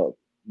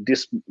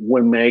this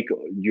will make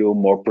you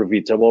more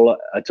profitable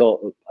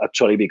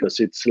actually,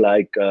 because it's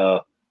like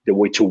the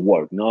way to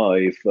work. No,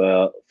 if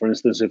for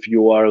instance, if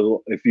you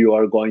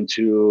are going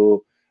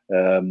to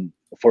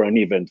for an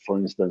event, for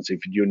instance,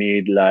 if you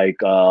need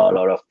like a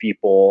lot of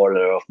people, a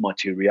lot of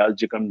material,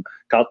 you can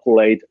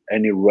calculate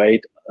any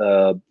rate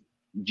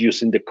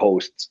using the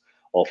costs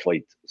of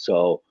it.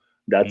 So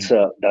that's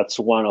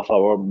one of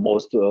our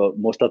most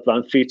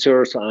advanced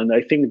features, and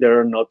I think there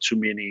are not too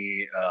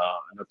many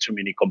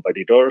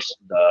competitors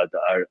that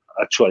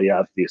actually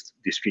have this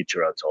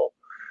feature at all.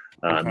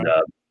 And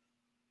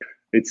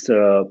it's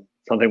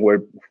something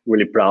we're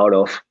really proud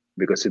of,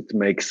 because it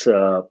makes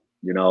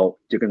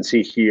you can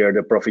see here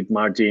the profit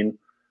margin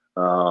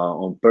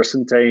on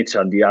percentage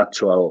and the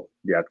actual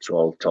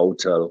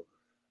total,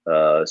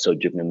 so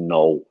you can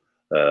know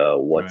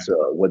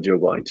what you're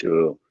going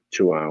to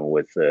earn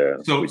with.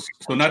 So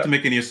not to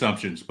make any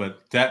assumptions,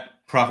 but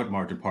that profit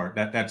margin part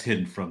that's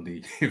hidden from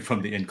the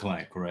end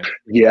client, correct?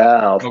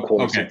 Yeah, of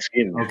course. Okay. It's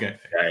hidden. Okay.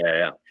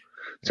 Yeah.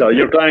 So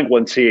your client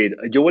won't see it.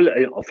 You will,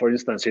 for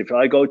instance, if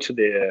I go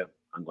to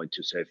I'm going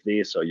to save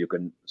this, so you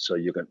can,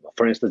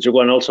 for instance, you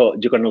can also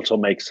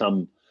make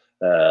some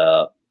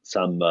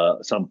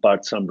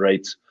parts, some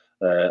rates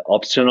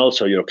optional,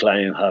 so your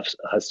client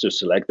has to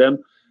select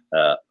them.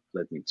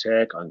 Let me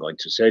check. I'm going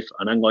to save,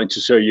 and I'm going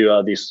to show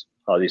you this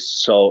how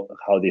this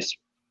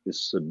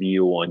is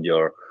view on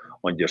your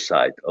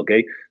site.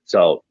 Okay,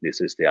 so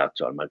this is the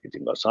actual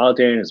marketing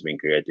consulting. It's been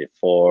created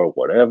for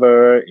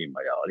whatever in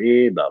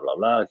Valladolid, blah blah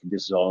blah.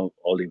 This is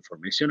all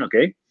information.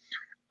 Okay,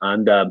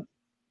 and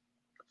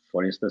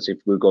for instance, if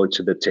we go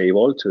to the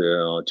table to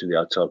the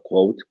actual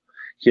quote,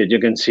 here you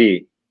can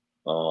see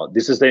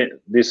this is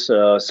these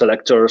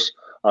selectors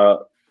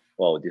are.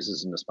 Well, this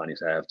is in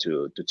Spanish. I have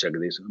to check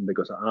this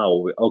because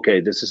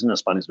okay, this is in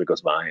Spanish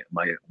because my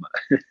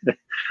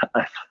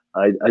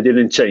I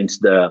didn't change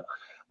the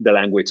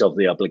language of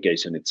the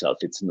application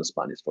itself. It's in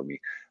Spanish for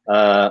me.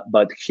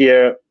 But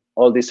here,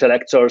 all these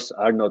selectors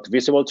are not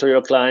visible to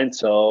your client.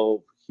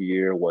 So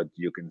here, what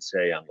you can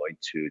say, I'm going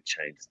to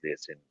change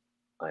this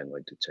I'm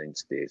going to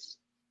change this.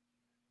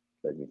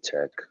 Let me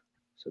check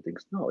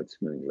settings. No, it's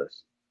in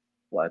English.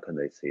 Why can't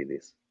I see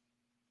this?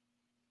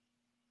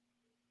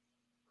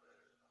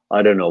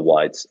 I don't know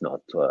why it's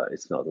not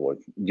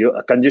working.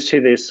 Can you see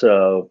this?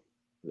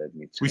 Let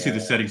me check. We see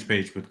the settings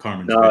page with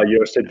Carmen. No,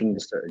 your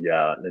settings.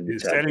 Yeah, let me The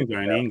check. settings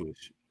are in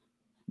English.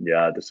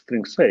 Yeah, the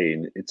settings say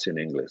it's in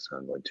English.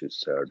 I'm going to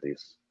share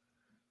this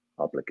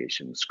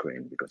application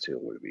screen because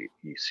it will be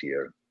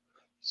easier.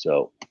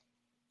 So.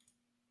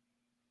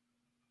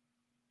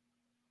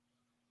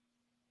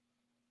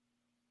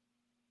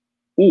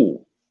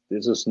 Ooh,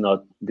 this is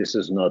not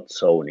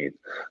so neat.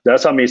 There are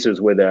some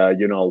issues with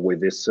with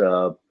this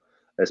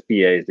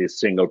SPAs, these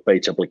single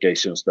page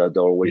applications that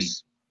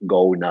always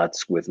go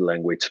nuts with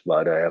language.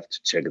 But I have to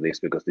check this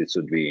because this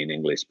should be in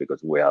English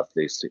because we have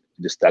this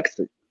text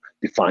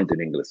defined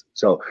in English.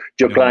 So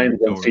your client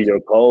will see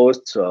your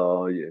costs.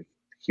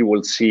 He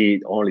will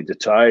see only the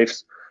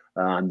tariffs,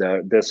 and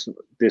this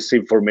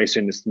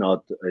information is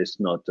not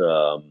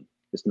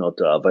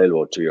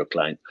available to your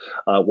client.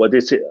 What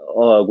is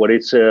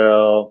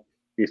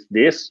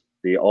this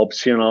the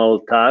optional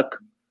tag?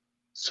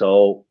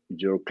 So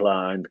your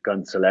client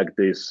can select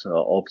these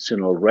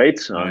optional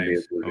rates, and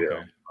it will be,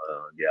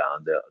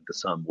 and the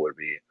sum will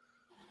be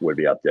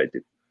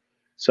updated.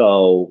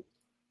 So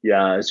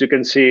yeah, as you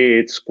can see,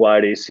 it's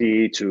quite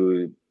easy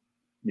to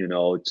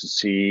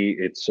see.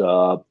 It's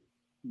a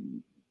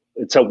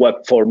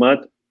web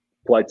format.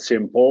 Quite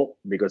simple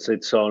because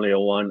it's only a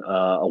one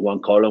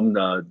column,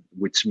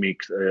 which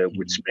makes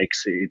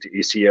it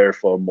easier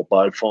for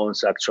mobile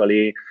phones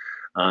actually.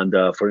 And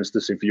for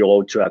instance, if you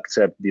want to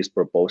accept this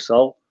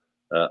proposal,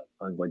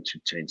 I'm going to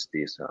change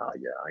this.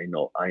 Yeah, I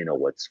know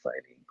what's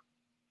failing.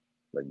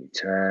 Let me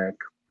check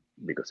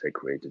because I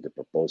created the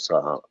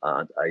proposal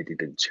and I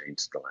didn't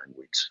change the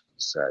language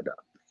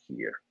setup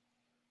here.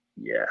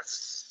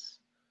 Yes.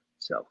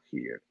 So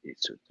here it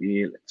should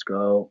be. Let's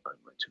go. I'm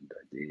going to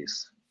do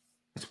this.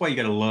 That's why you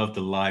gotta love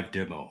the live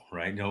demo,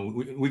 right?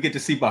 We get to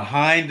see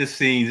behind the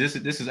scenes.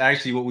 This is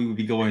actually what we would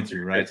be going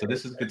through, right? So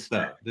this is good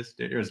stuff.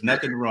 There's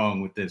nothing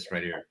wrong with this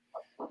right here.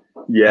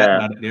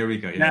 Yeah. There we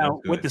go. Yeah, now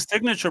with the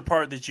signature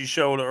part that you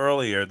showed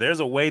earlier,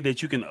 there's a way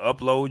that you can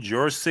upload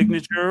your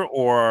signature,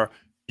 or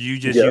you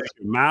just use your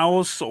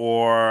mouse,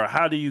 or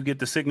how do you get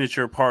the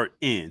signature part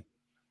in?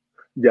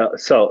 Yeah.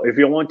 So if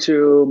you want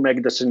to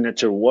make the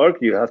signature work,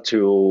 you have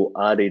to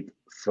add it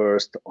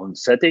first on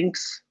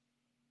settings.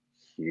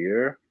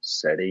 Here,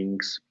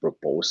 settings,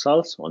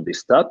 proposals. On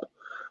this tab,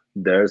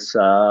 there's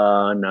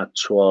an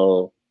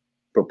actual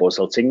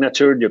proposal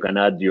signature. You can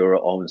add your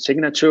own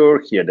signature.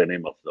 Here, the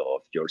name of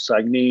your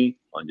signee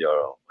on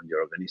your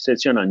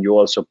organization, and you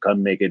also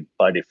can make it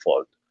by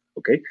default.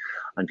 Okay,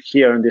 and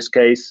here in this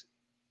case,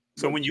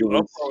 so when you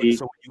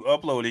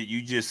upload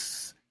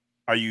it,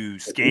 are you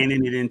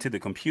scanning it into the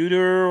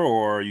computer,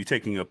 or are you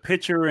taking a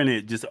picture and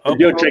it just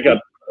uploads?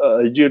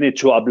 You need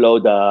to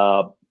upload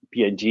a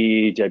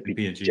PNG,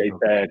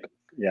 JPEG,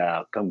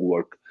 yeah, can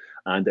work.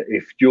 And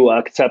if you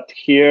accept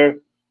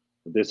here,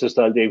 this is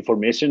the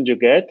information you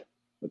get.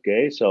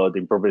 Okay, so the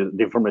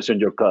information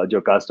your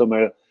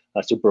customer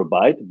has to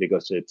provide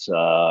because it's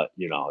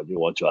you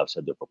want to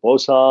accept the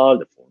proposal,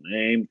 the full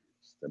name,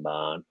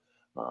 Esteban,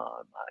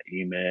 my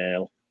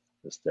email,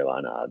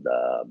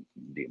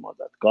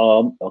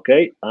 esteban@demo.com.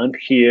 Okay, and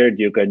here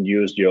you can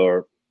use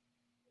your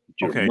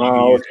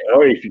mouse,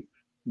 or if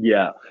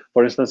you,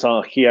 for instance,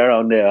 here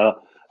on the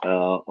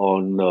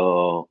on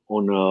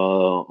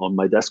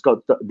my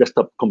desktop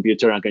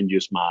computer, I can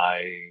use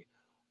my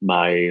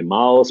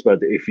mouse.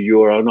 But if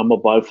you are on a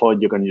mobile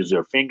phone, you can use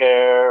your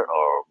finger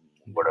or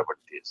whatever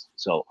it is.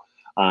 So,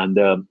 and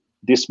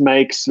this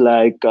makes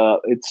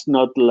it's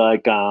not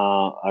like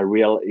a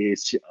real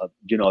this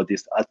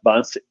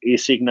advanced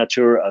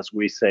e-signature as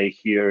we say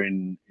here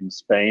in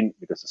Spain,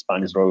 because the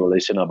Spanish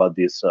regulation about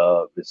this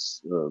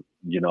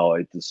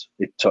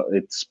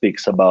it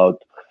speaks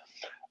about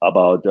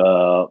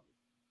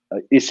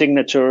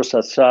e-signatures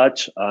as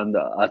such and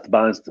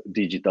advanced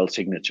digital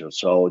signatures.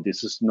 So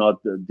this is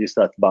not this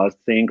advanced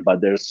thing, but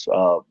there's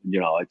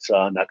it's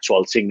an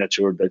actual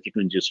signature that you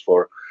can use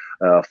for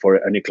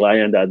any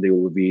client, and it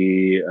will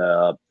be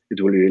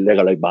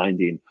legally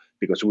binding,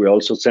 because we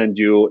also send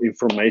you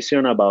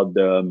information about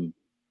the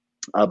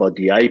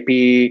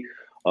IP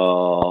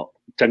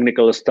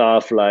technical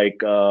stuff like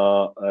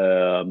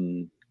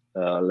the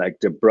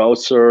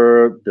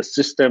browser, the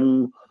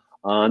system,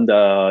 and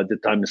the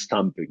time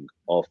stamping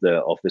of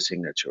the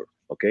signature.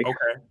 Okay.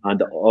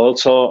 And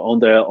also on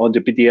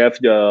the PDF,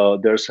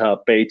 there's a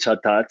page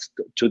attached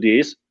to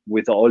this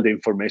with all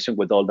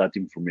that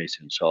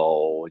information.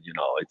 So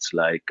it's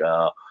like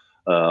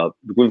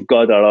we've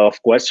got a lot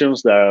of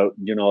questions. There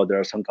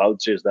are some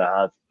countries that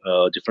have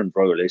different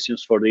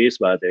regulations for this,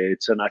 but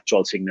it's an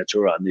actual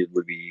signature, and it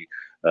will be.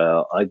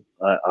 I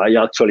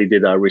actually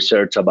did a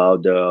research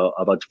about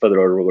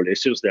federal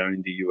regulations there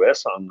in the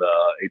US, and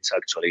it's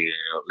actually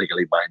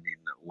legally binding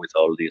with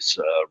all these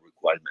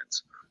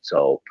requirements.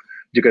 So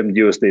you can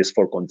use this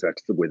for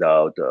contracts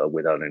without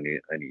any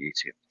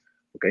issue.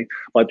 Okay,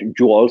 but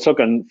you also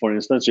can, for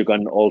instance, you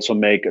can also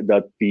make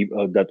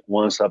that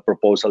once a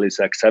proposal is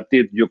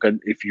accepted, you can,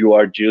 if you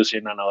are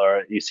using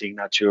another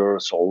e-signature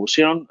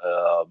solution,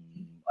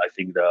 I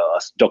think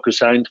as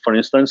DocuSign, for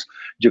instance,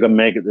 you can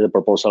make the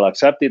proposal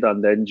accepted,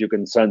 and then you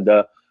can send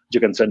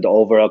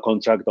over a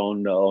contract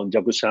on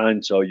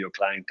DocuSign, so your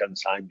client can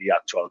sign the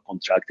actual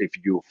contract if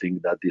you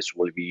think that this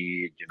will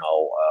be,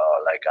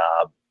 like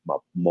a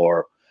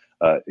more,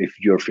 if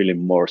you're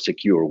feeling more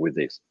secure with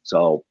this.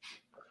 So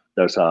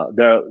there are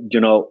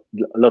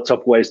lots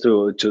of ways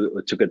to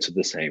get to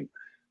the same.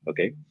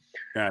 Okay.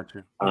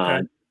 Gotcha.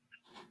 Okay.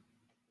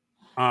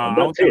 I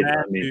was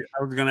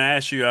going to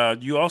ask you.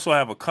 You also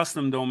have a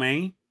custom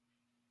domain.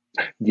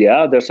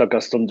 Yeah, there's a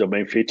custom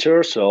domain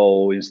feature.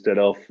 So instead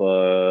of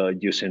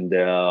using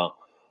the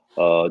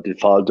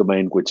default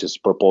domain, which is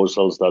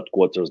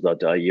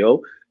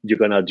proposals.quoters.io, you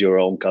can add your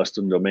own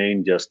custom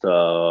domain just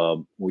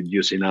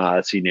using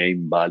a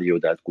CNAME value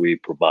that we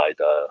provide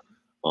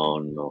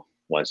on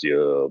once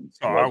you.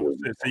 So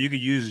you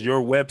could use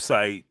your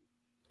website.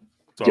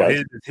 So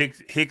yes.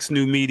 Hicks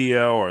New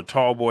Media or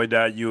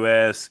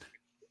tallboy.us.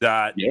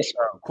 Yes.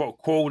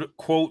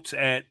 Quotes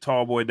at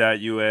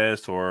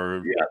tallboy.us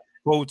or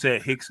quotes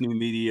at Hicks New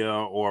Media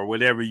or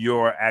whatever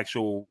your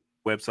actual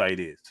website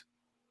is.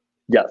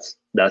 Yes,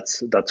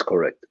 that's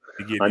correct.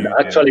 And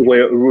actually, we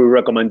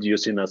recommend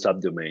using a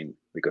subdomain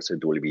because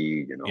it will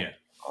be,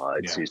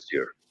 it's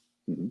easier.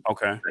 Mm-hmm.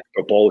 Okay. Like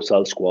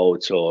proposals,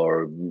 quotes,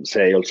 or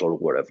sales, or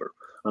whatever.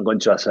 I'm going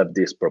to accept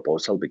this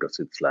proposal because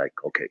it's like,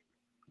 okay,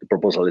 the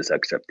proposal is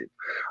accepted.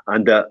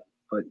 And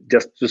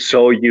just to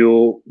show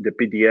you the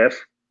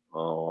PDF,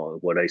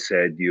 what I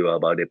said you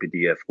about the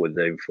PDF with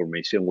the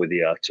information, with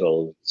the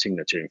actual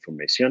signature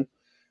information.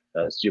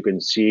 As you can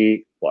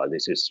see, well,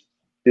 this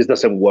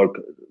doesn't work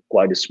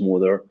quite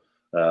smoother.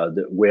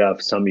 We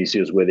have some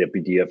issues with the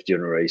PDF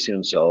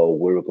generation, so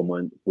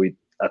we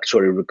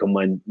actually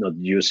recommend not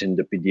using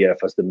the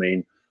PDF as the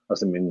main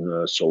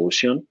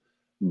solution.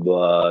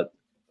 But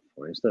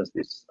for instance,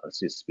 this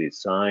assist be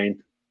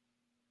signed.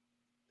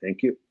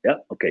 Thank you. Yeah.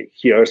 Okay.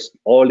 Here's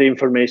all the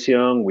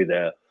information with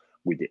the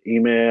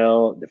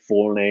email, the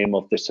full name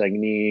of the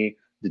signee,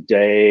 the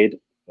date,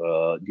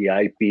 the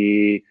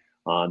IP,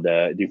 and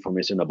the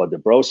information about the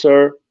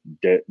browser,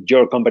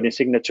 your company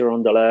signature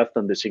on the left,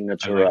 and the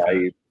signature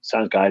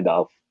some kind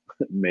of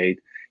made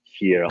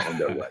here on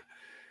the right.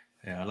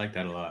 Yeah, I like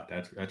that a lot.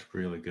 That's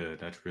really good.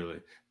 That's really.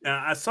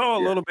 Now, I saw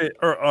a little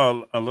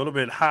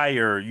bit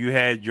higher. You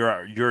had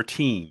your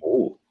team.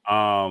 Oh.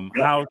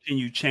 How can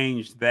you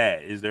change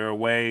that? Is there a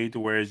way to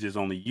where it's just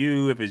only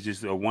you? If it's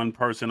just a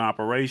one-person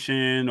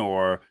operation,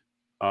 or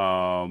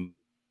when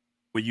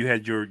you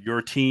had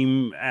your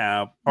team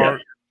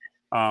part,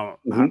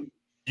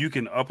 you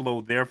can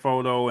upload their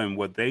photo and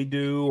what they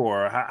do,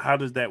 or how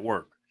does that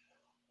work?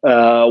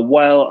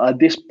 Well, at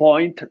this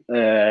point,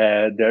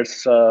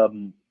 there's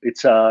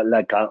it's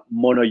like a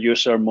mono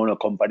user, mono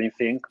company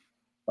thing.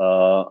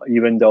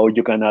 Even though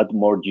you can add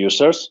more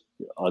users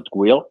at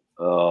will.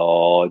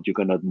 You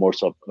can add more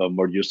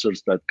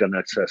users that can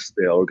access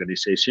the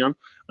organization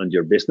and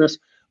your business.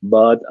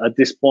 But at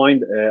this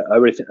point,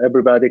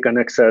 everybody can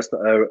access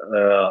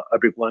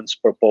everyone's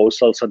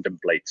proposals and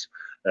templates.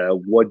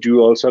 What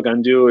you also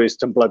can do is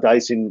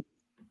templatizing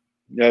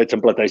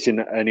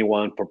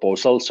anyone's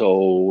proposal,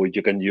 so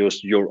you can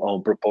use your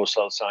own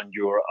proposals and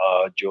your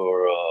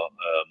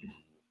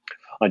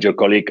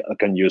colleague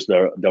can use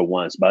their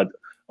ones. But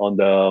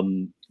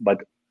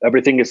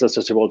everything is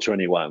accessible to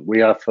anyone. We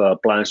have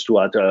plans to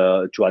add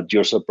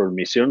user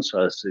permissions,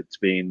 as it's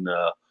been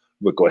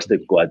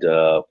requested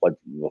for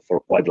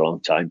quite a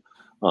long time,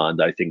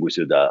 and I think we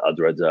should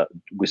address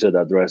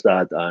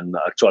that. And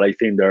actually, I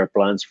think there are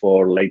plans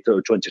for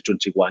later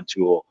 2021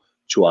 to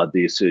add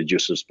these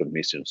users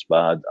permissions.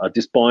 But at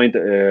this point,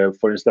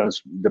 for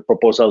instance, the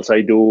proposals I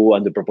do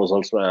and the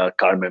proposals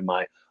Carmen,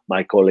 my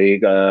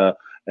colleague.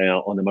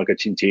 On the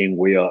marketing team,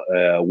 we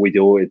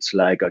do it's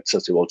like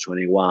accessible to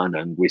anyone,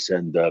 and we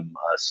send them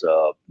as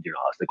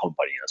as the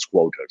company as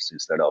quotas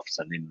instead of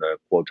sending the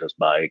quotas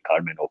by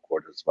Carmen or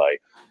quotas by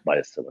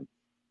Esteban.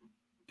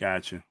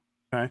 Gotcha.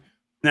 Okay.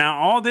 Now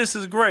all this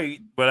is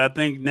great, but I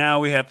think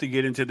now we have to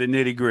get into the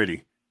nitty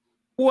gritty.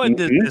 What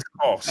does this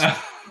cost?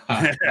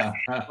 Because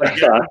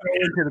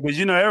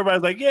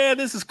everybody's like, yeah,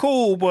 this is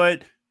cool,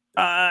 but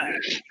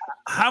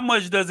How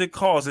much does it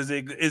cost? Is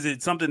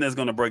it something that's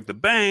going to break the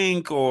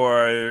bank,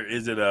 or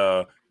is it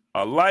a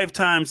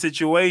lifetime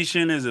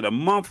situation? Is it a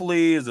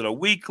monthly? Is it a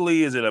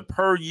weekly? Is it a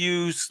per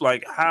use?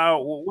 Like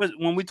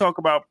when we talk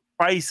about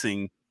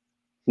pricing,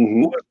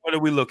 what are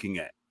we looking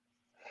at?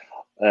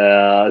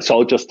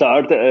 So to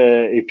start,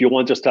 if you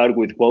want to start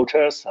with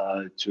quotas,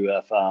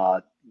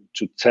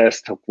 to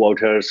test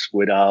quotas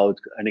without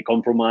any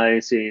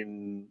compromise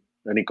to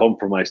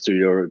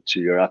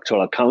your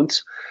actual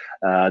accounts,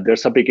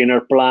 there's a beginner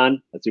plan.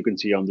 As you can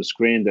see on the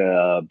screen,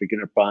 the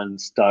beginner plan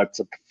starts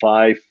at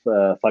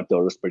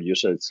 $5 per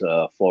user. It's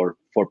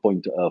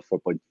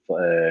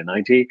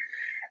 4.90,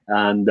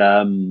 and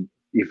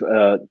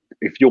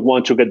if you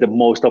want to get the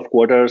most of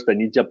quotas, the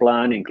Ninja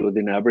plan,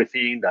 including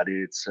everything, that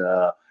it's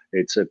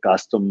a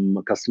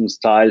custom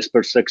styles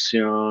per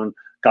section,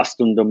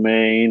 custom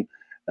domain.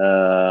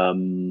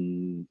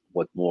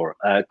 What more?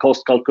 The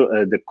cost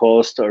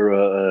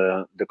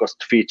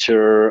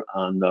feature,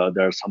 and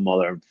there are some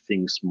other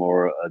things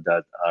more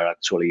that are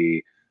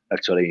actually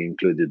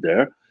included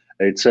there.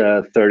 It's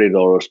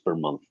 $30 per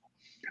month.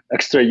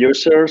 Extra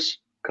users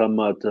come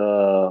at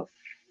 $5.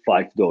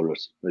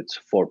 It's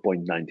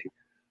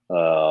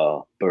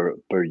 4.90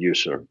 per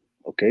user.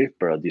 Okay,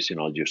 per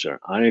additional user.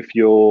 And if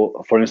you,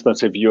 for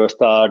instance, if you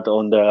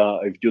don't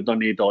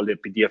need all the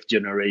PDF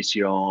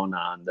generation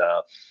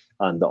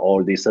and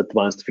all these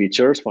advanced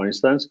features, for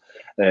instance,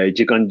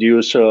 you can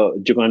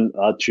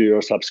add to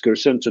your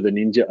subscription to the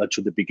Ninja,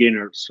 to the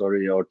beginner,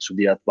 or to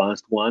the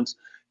advanced ones.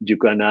 You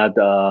can add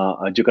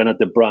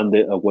the brand,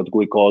 what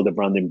we call the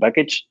branding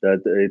package.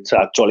 That it's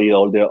actually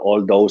all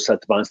those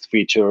advanced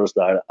features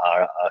that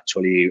are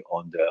actually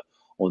on the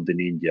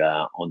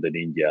Ninja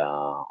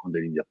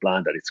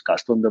plan. That it's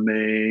custom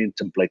domain,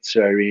 template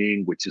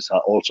sharing, which is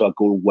also a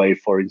good way,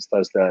 for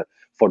instance,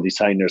 for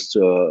designers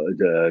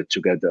to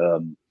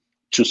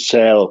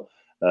sell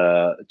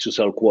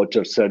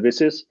quarter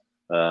services.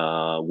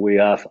 We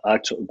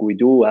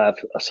do have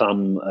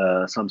some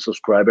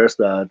subscribers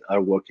that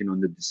are working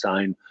on the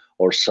design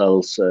or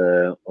sales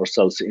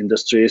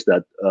industries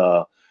that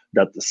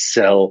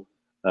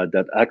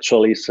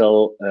actually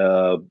sell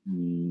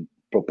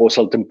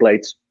proposal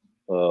templates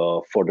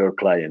for their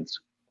clients,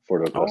 for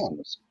their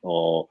customers.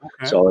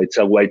 Okay. So it's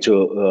a way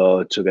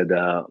to get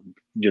a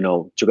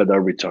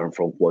return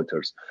from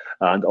quotas,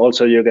 and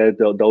also you get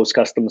those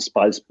custom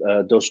styles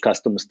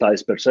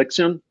per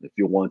section. If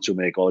you want to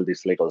make all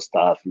this legal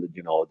stuff, the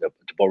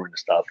boring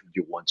stuff,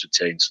 you want to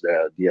change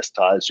the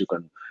styles, you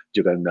can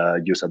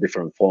use a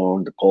different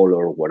font, the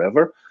color, or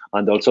whatever.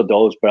 And also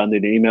those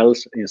branded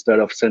emails, instead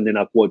of sending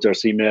a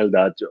quotas email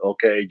that,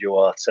 okay, you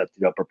accept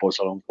your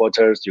proposal on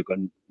quotas, you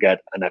can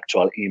get an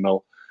actual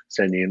email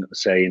saying,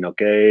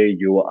 okay,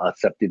 you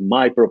accepted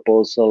my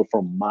proposal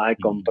from my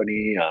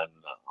company, and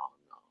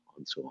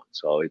so on.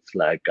 So it's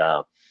like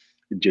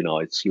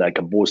it's like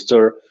a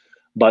booster,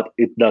 but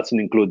it doesn't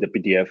include the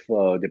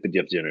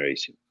PDF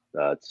generation.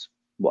 It's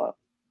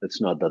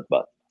not that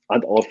bad.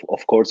 And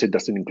of course, it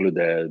doesn't include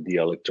the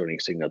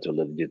electronic signature,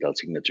 the digital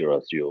signature,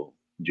 as you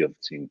have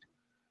seen.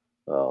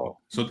 So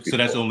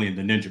that's only in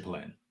the Ninja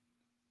plan.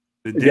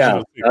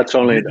 That's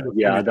only in the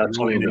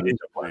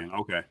Ninja plan.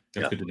 Okay,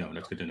 that's good to know.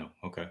 That's good to know.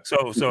 Okay.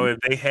 So if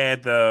they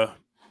had the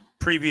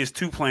previous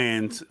two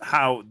plans,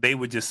 how they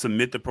would just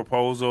submit the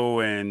proposal,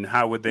 and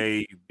how would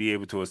they be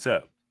able to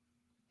accept?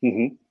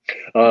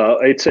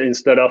 It's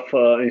instead of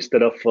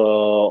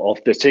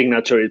the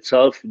signature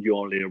itself, you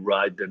only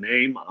write the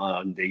name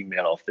and the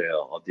email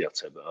on the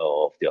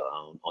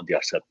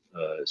accept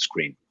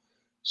screen.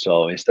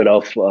 So instead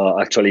of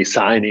actually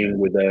signing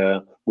with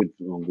a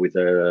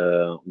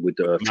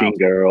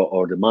finger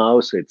or the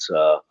mouse, it's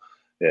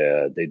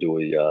they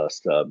do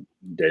just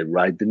they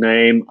write the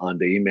name and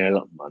the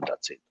email, and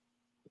that's it.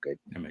 Okay,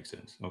 that makes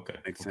sense. Okay,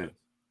 makes sense.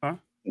 Huh?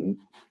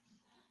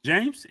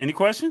 James, any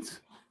questions?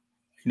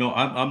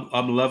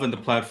 I'm loving the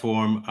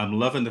platform. I'm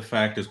loving the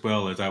fact, as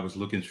well, as I was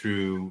looking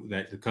through,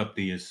 that the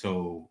company is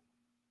so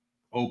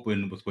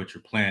open with what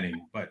you're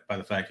planning, but by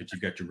the fact that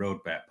you've got your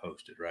roadmap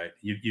posted, right?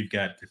 You've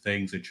got the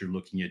things that you're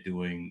looking at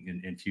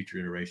doing in future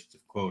iterations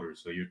of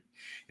quotas. So you're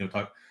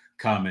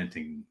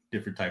commenting,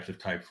 different types of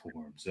type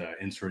forms,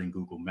 inserting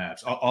Google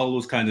Maps, all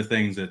those kinds of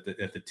things that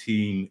the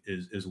team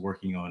is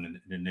working on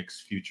in the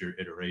next future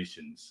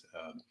iterations.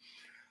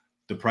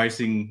 The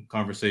pricing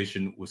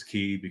conversation was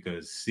key,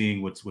 because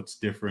seeing what's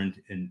different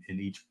in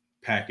each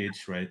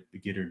package, right?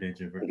 Beginner,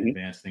 Ninja,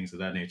 advanced, things of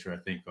that nature, I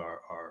think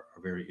are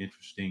very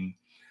interesting.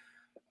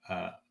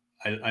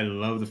 I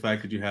love the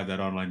fact that you have that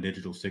online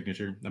digital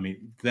signature. I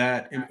mean,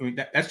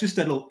 that's just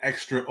a little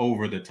extra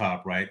over the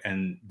top, right?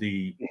 And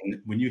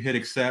when you hit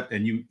accept,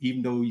 and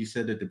even though you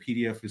said that the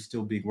PDF is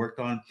still being worked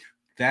on,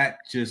 that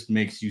just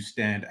makes you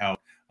stand out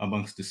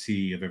amongst the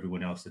sea of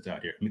everyone else that's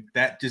out here. I mean,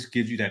 that just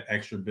gives you that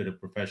extra bit of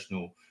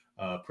professional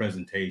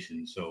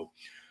presentation. So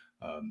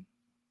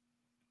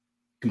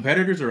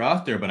competitors are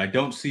out there, but I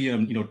don't see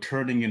them,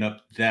 turning it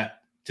up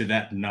that to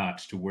that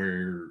notch to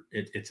where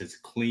it's as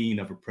clean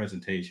of a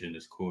presentation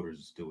as Quarters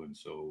is doing.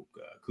 So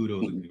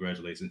kudos and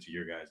congratulations to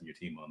your guys and your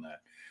team on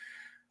that.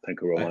 Thank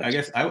you very much. I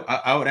guess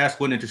I would ask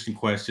one interesting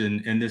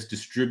question. In this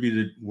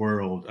distributed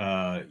world,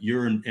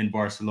 you're in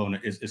Barcelona.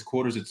 Is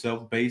Quarters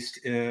itself based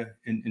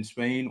in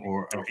Spain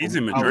or he's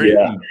in Madrid?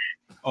 Yeah.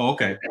 Oh,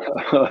 okay.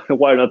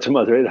 Why not to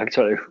Madrid?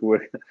 Actually,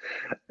 we're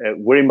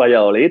in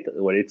Valladolid,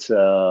 where it's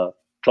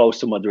close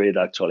to Madrid.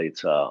 Actually,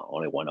 it's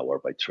only 1 hour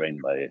by train,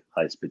 by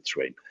high-speed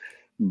train.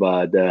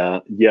 But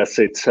yes,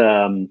 it's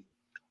at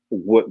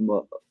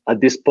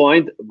this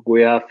point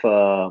we have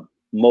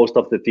most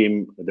of the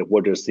team, the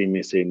Quarters team,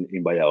 is in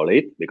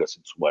Valladolid because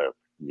it's where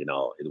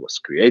it was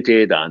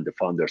created and the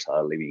founders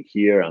are living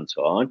here and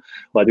so on.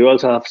 But we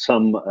also have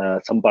some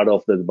part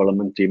of the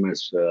development team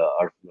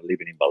are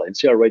living in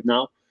Valencia right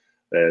now.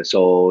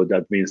 So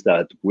that means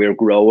that we're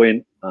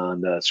growing,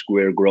 and as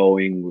we're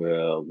growing,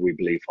 we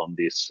believe on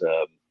this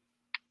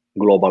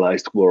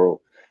globalized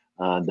world,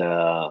 and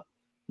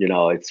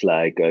it's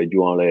like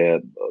you only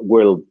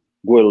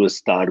will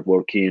start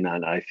working,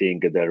 and I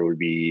think there will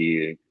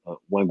be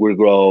when we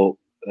grow,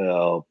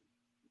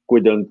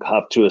 we don't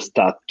have to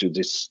stuck to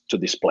this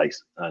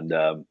place, and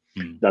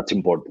that's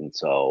important.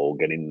 So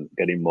getting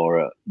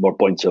more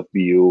points of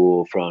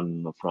view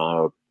from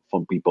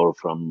people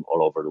from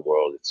all over the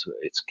world,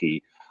 it's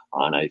key,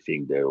 and I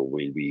think there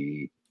will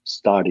be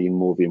starting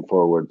moving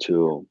forward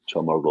to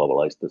a more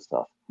globalized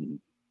stuff.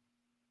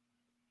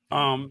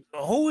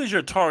 Who is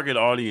your target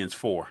audience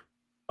for?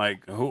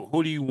 Like,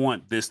 who do you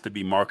want this to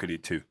be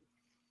marketed to?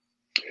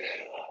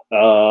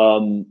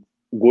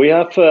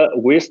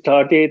 We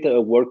started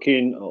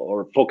working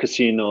or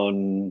focusing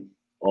on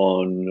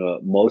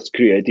most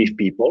creative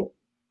people,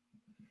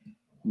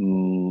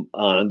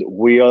 and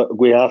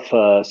we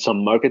have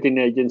some marketing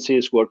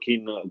agencies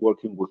working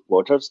with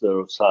Quarters. There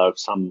are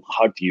some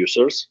hard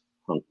users,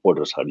 and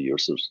Quarters hard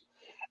users.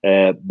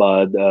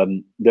 But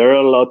there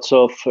are lots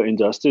of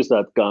industries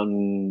that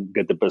can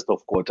get the best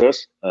of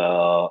Quarters,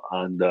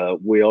 and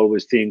we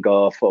always think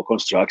of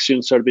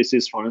construction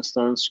services, for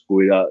instance,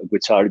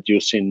 which are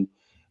using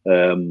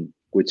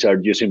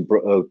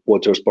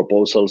Quarters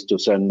proposals to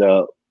send.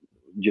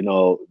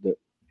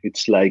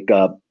 It's like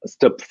a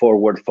step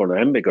forward for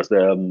them because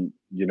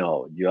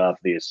you have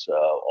this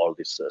all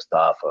this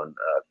stuff on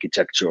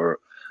architecture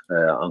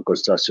and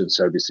construction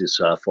services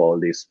have all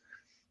this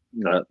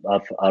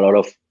have a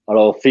lot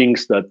of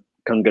things that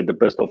can get the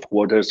best of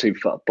Quarters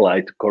if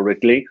applied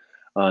correctly.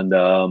 And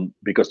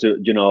because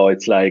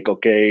it's like,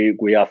 okay,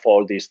 we have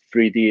all this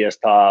 3D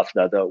stuff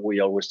that we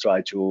always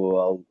try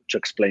to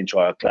explain to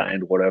our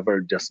client,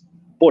 whatever, just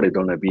put it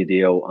on a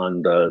video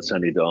and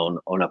send it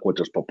on a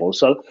Quarters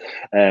proposal.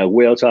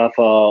 We also have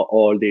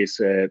all this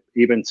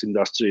events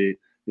industry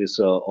is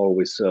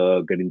always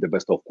getting the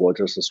best of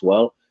Quarters as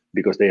well,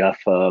 because they have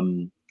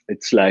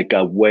it's like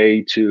a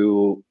way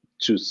to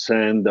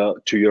send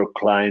to your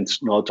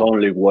clients not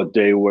only what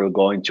they were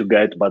going to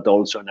get, but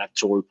also an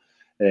actual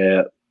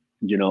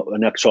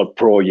an actual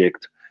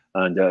project.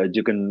 And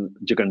you can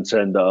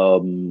send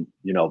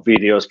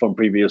videos from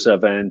previous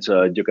events.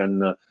 You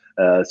can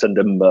send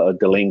them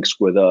the links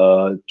with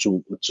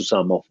to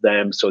some of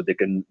them, so they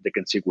can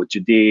see what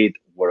you did,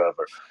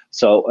 wherever.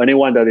 So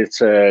anyone that is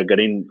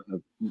getting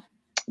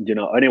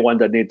anyone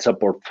that needs a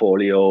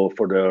portfolio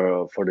for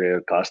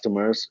their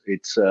customers,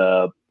 it's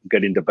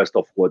getting the best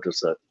of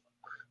Quarters.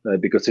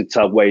 Because it's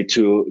a way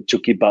to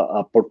keep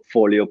a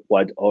portfolio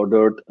quite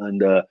ordered,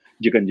 and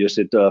you can use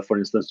it, for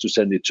instance, to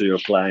send it to your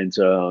clients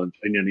in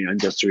any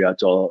industry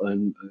at all,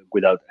 and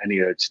without any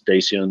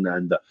hesitation.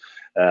 And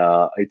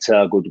it's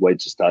a good way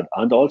to start.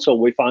 And also,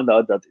 we found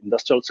out that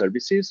industrial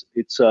services,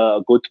 it's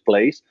a good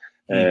place,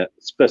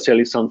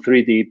 especially some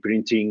 3D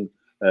printing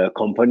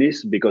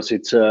companies, because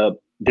it's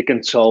they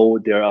can show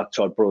their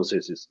actual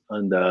processes,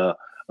 and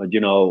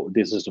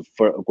this is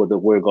what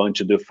we're going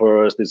to do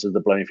first. This is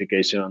the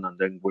planification, and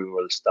then we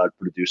will start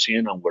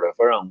producing and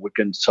whatever. And we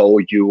can show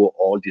you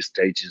all the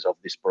stages of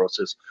this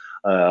process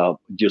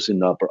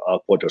using our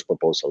Quarters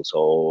proposal.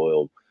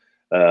 So,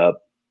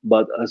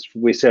 but as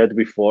we said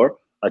before,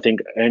 I think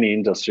any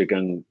industry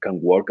can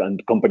work,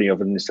 and company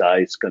of any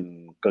size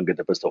can get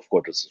the best of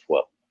Quarters as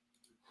well.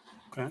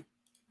 Okay.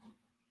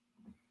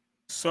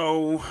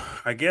 So,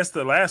 I guess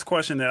the last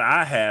question that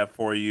I have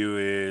for you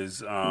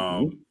is.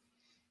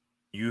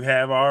 You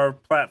have our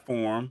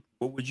platform.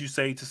 What would you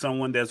say to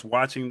someone that's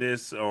watching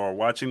this or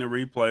watching the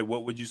replay?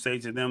 What would you say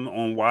to them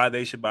on why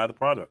they should buy the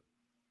product?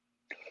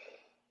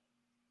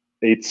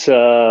 It's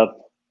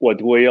what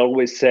we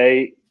always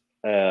say,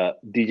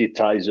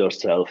 digitize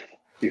yourself.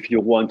 If you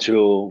want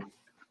to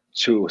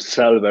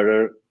sell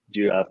better,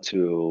 you have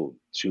to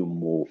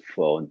move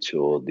on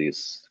to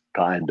this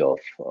kind of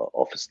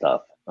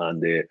stuff.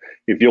 And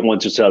if you want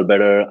to sell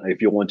better,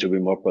 if you want to be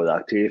more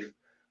productive,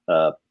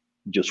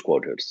 just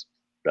Quarters.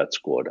 That's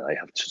what I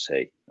have to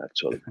say,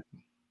 actually.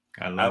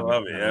 I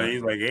love it.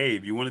 He's like, hey,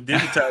 if you want to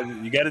digitize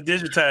it, you got to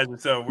digitize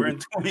yourself. We're in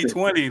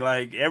 2020,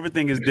 like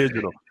everything is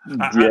digital.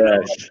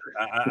 Yes.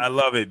 I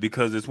love it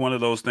because it's one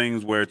of those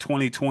things where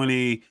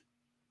 2020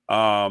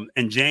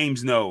 And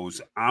James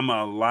knows I'm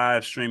a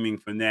live streaming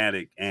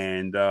fanatic,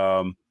 and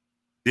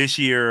this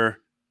year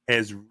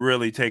has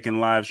really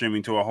taken live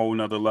streaming to a whole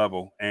nother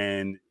level.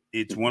 And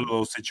it's one of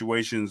those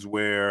situations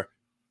where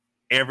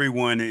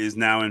everyone is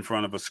now in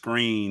front of a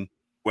screen,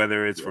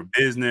 whether it's for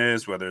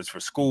business, whether it's for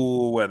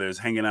school, whether it's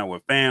hanging out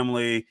with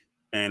family.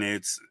 And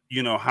it's,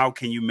 how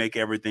can you make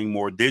everything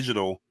more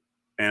digital?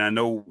 And I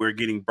know we're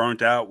getting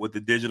burnt out with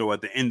the digital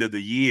at the end of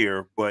the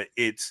year, but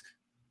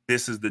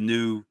this is the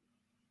new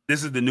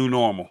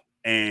normal.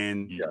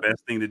 And the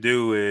best thing to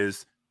do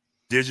is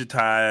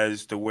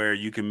digitize to where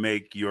you can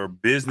make your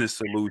business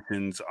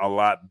solutions a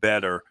lot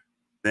better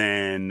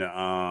than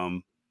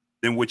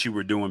what you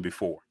were doing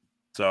before.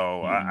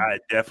 So I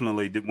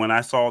definitely did. When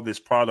I saw this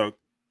product,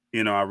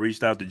 I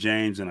reached out to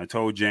James and I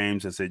told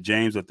James, I said,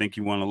 James, I think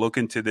you want to look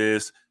into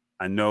this.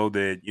 I know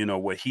that,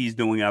 what he's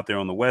doing out there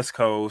on the West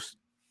Coast,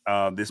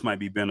 this might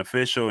be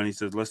beneficial. And he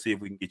says, let's see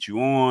if we can get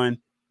you on.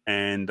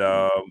 And,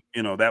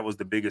 that was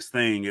the biggest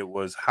thing. It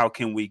was, how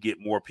can we get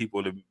more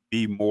people to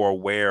be more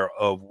aware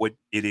of what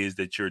it is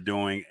that you're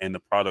doing and the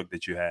product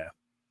that you have?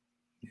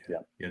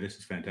 Yeah, this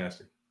is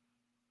fantastic.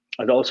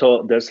 And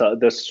also,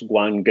 there's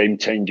one game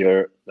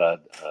changer that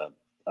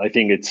I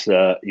think it's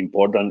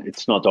important.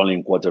 It's not only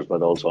in Quarters,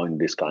 but also in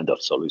this kind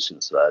of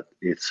solutions. That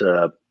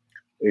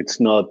it's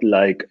not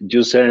like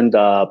you send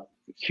a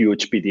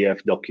huge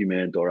PDF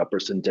document or a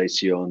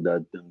presentation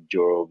that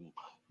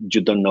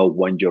you don't know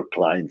when your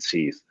client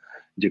sees.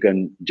 You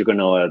can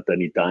know at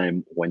any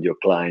time when your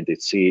client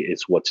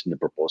is watching the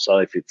proposal,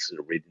 if it's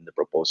reading the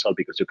proposal,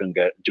 because you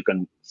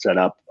can set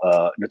up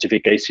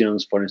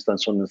notifications, for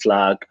instance, on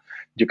Slack.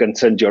 You can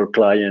send your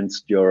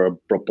clients your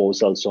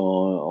proposals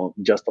on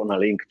just on a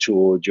link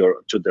to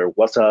their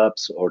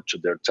WhatsApps or to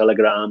their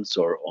Telegrams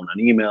or on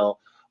an email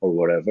or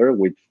whatever,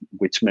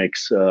 which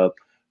makes you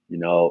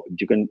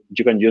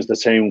can use the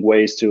same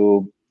ways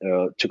to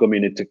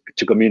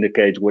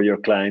communicate with your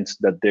clients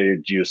that they're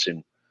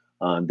using.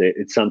 And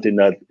it's something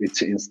that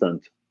it's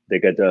instant. They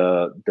get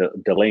the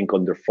link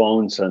on their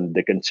phones and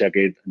they can check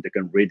it. And they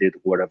can read it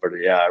wherever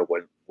they are,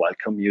 while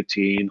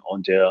commuting,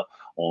 on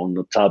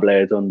the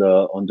tablet, on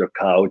their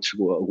couch,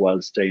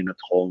 while staying at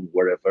home,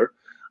 wherever.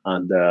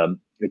 And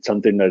it's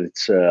something that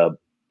it's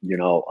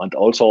and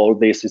also all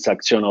this is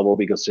actionable,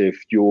 because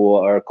if you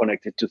are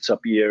connected to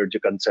Zapier, you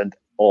can send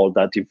all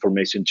that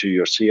information to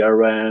your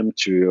CRM,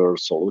 to your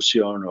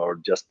solution, or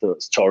just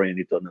storing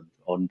it on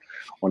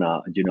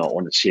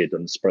a sheet,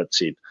 on a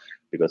spreadsheet,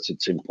 because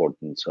it's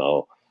important.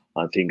 So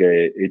I think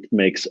it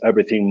makes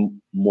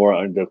everything more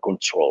under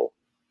control.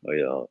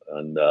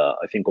 And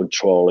I think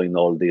controlling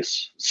all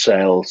this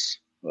sales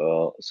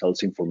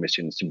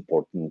information is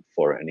important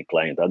for any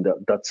client, and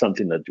that's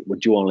something that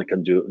what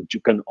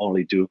you can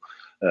only do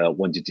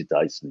when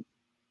digitizing.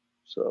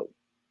 So,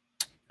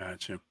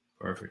 gotcha.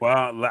 Perfect.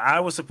 Well, I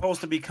was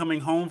supposed to be coming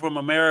home from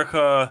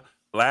America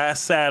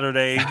last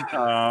Saturday.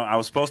 I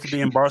was supposed to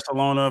be in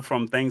Barcelona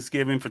from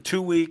Thanksgiving for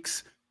 2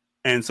 weeks.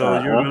 And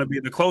so you're going to be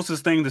the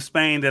closest thing to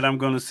Spain that I'm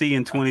going to see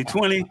in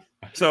 2020.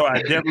 So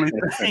I definitely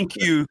thank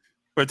you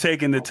for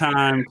taking the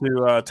time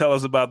to tell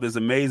us about this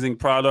amazing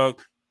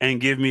product and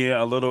give me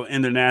a little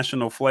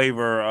international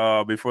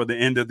flavor before the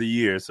end of the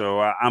year.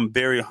 So I'm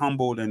very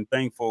humbled and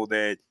thankful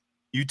that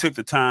you took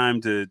the time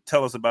to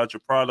tell us about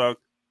your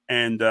product.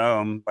 And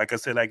like I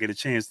said, I get a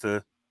chance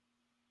to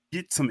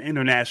get some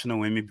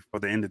international in me before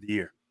the end of the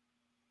year.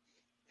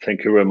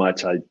 Thank you very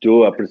much. I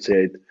do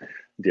appreciate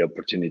the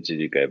opportunity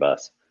you gave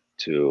us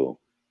to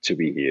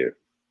be here.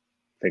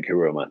 Thank you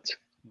very much.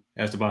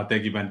 Esteban,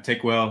 thank you, man.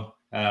 Take well.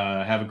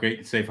 Have a great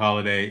and safe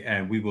holiday,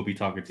 and we will be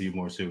talking to you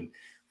more soon.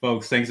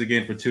 Folks, thanks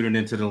again for tuning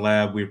into the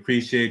lab. We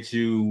appreciate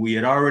you. We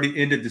had already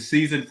ended the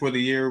season for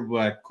the year,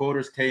 but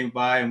Quarters came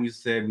by and we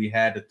said we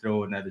had to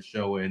throw another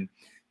show in.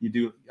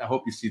 I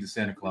hope you see the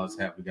Santa Claus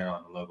hat we got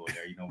on the logo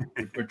there.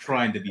 We're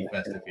trying to be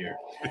festive here.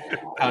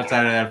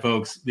 Outside of that,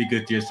 folks, be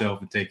good to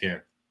yourself and take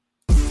care.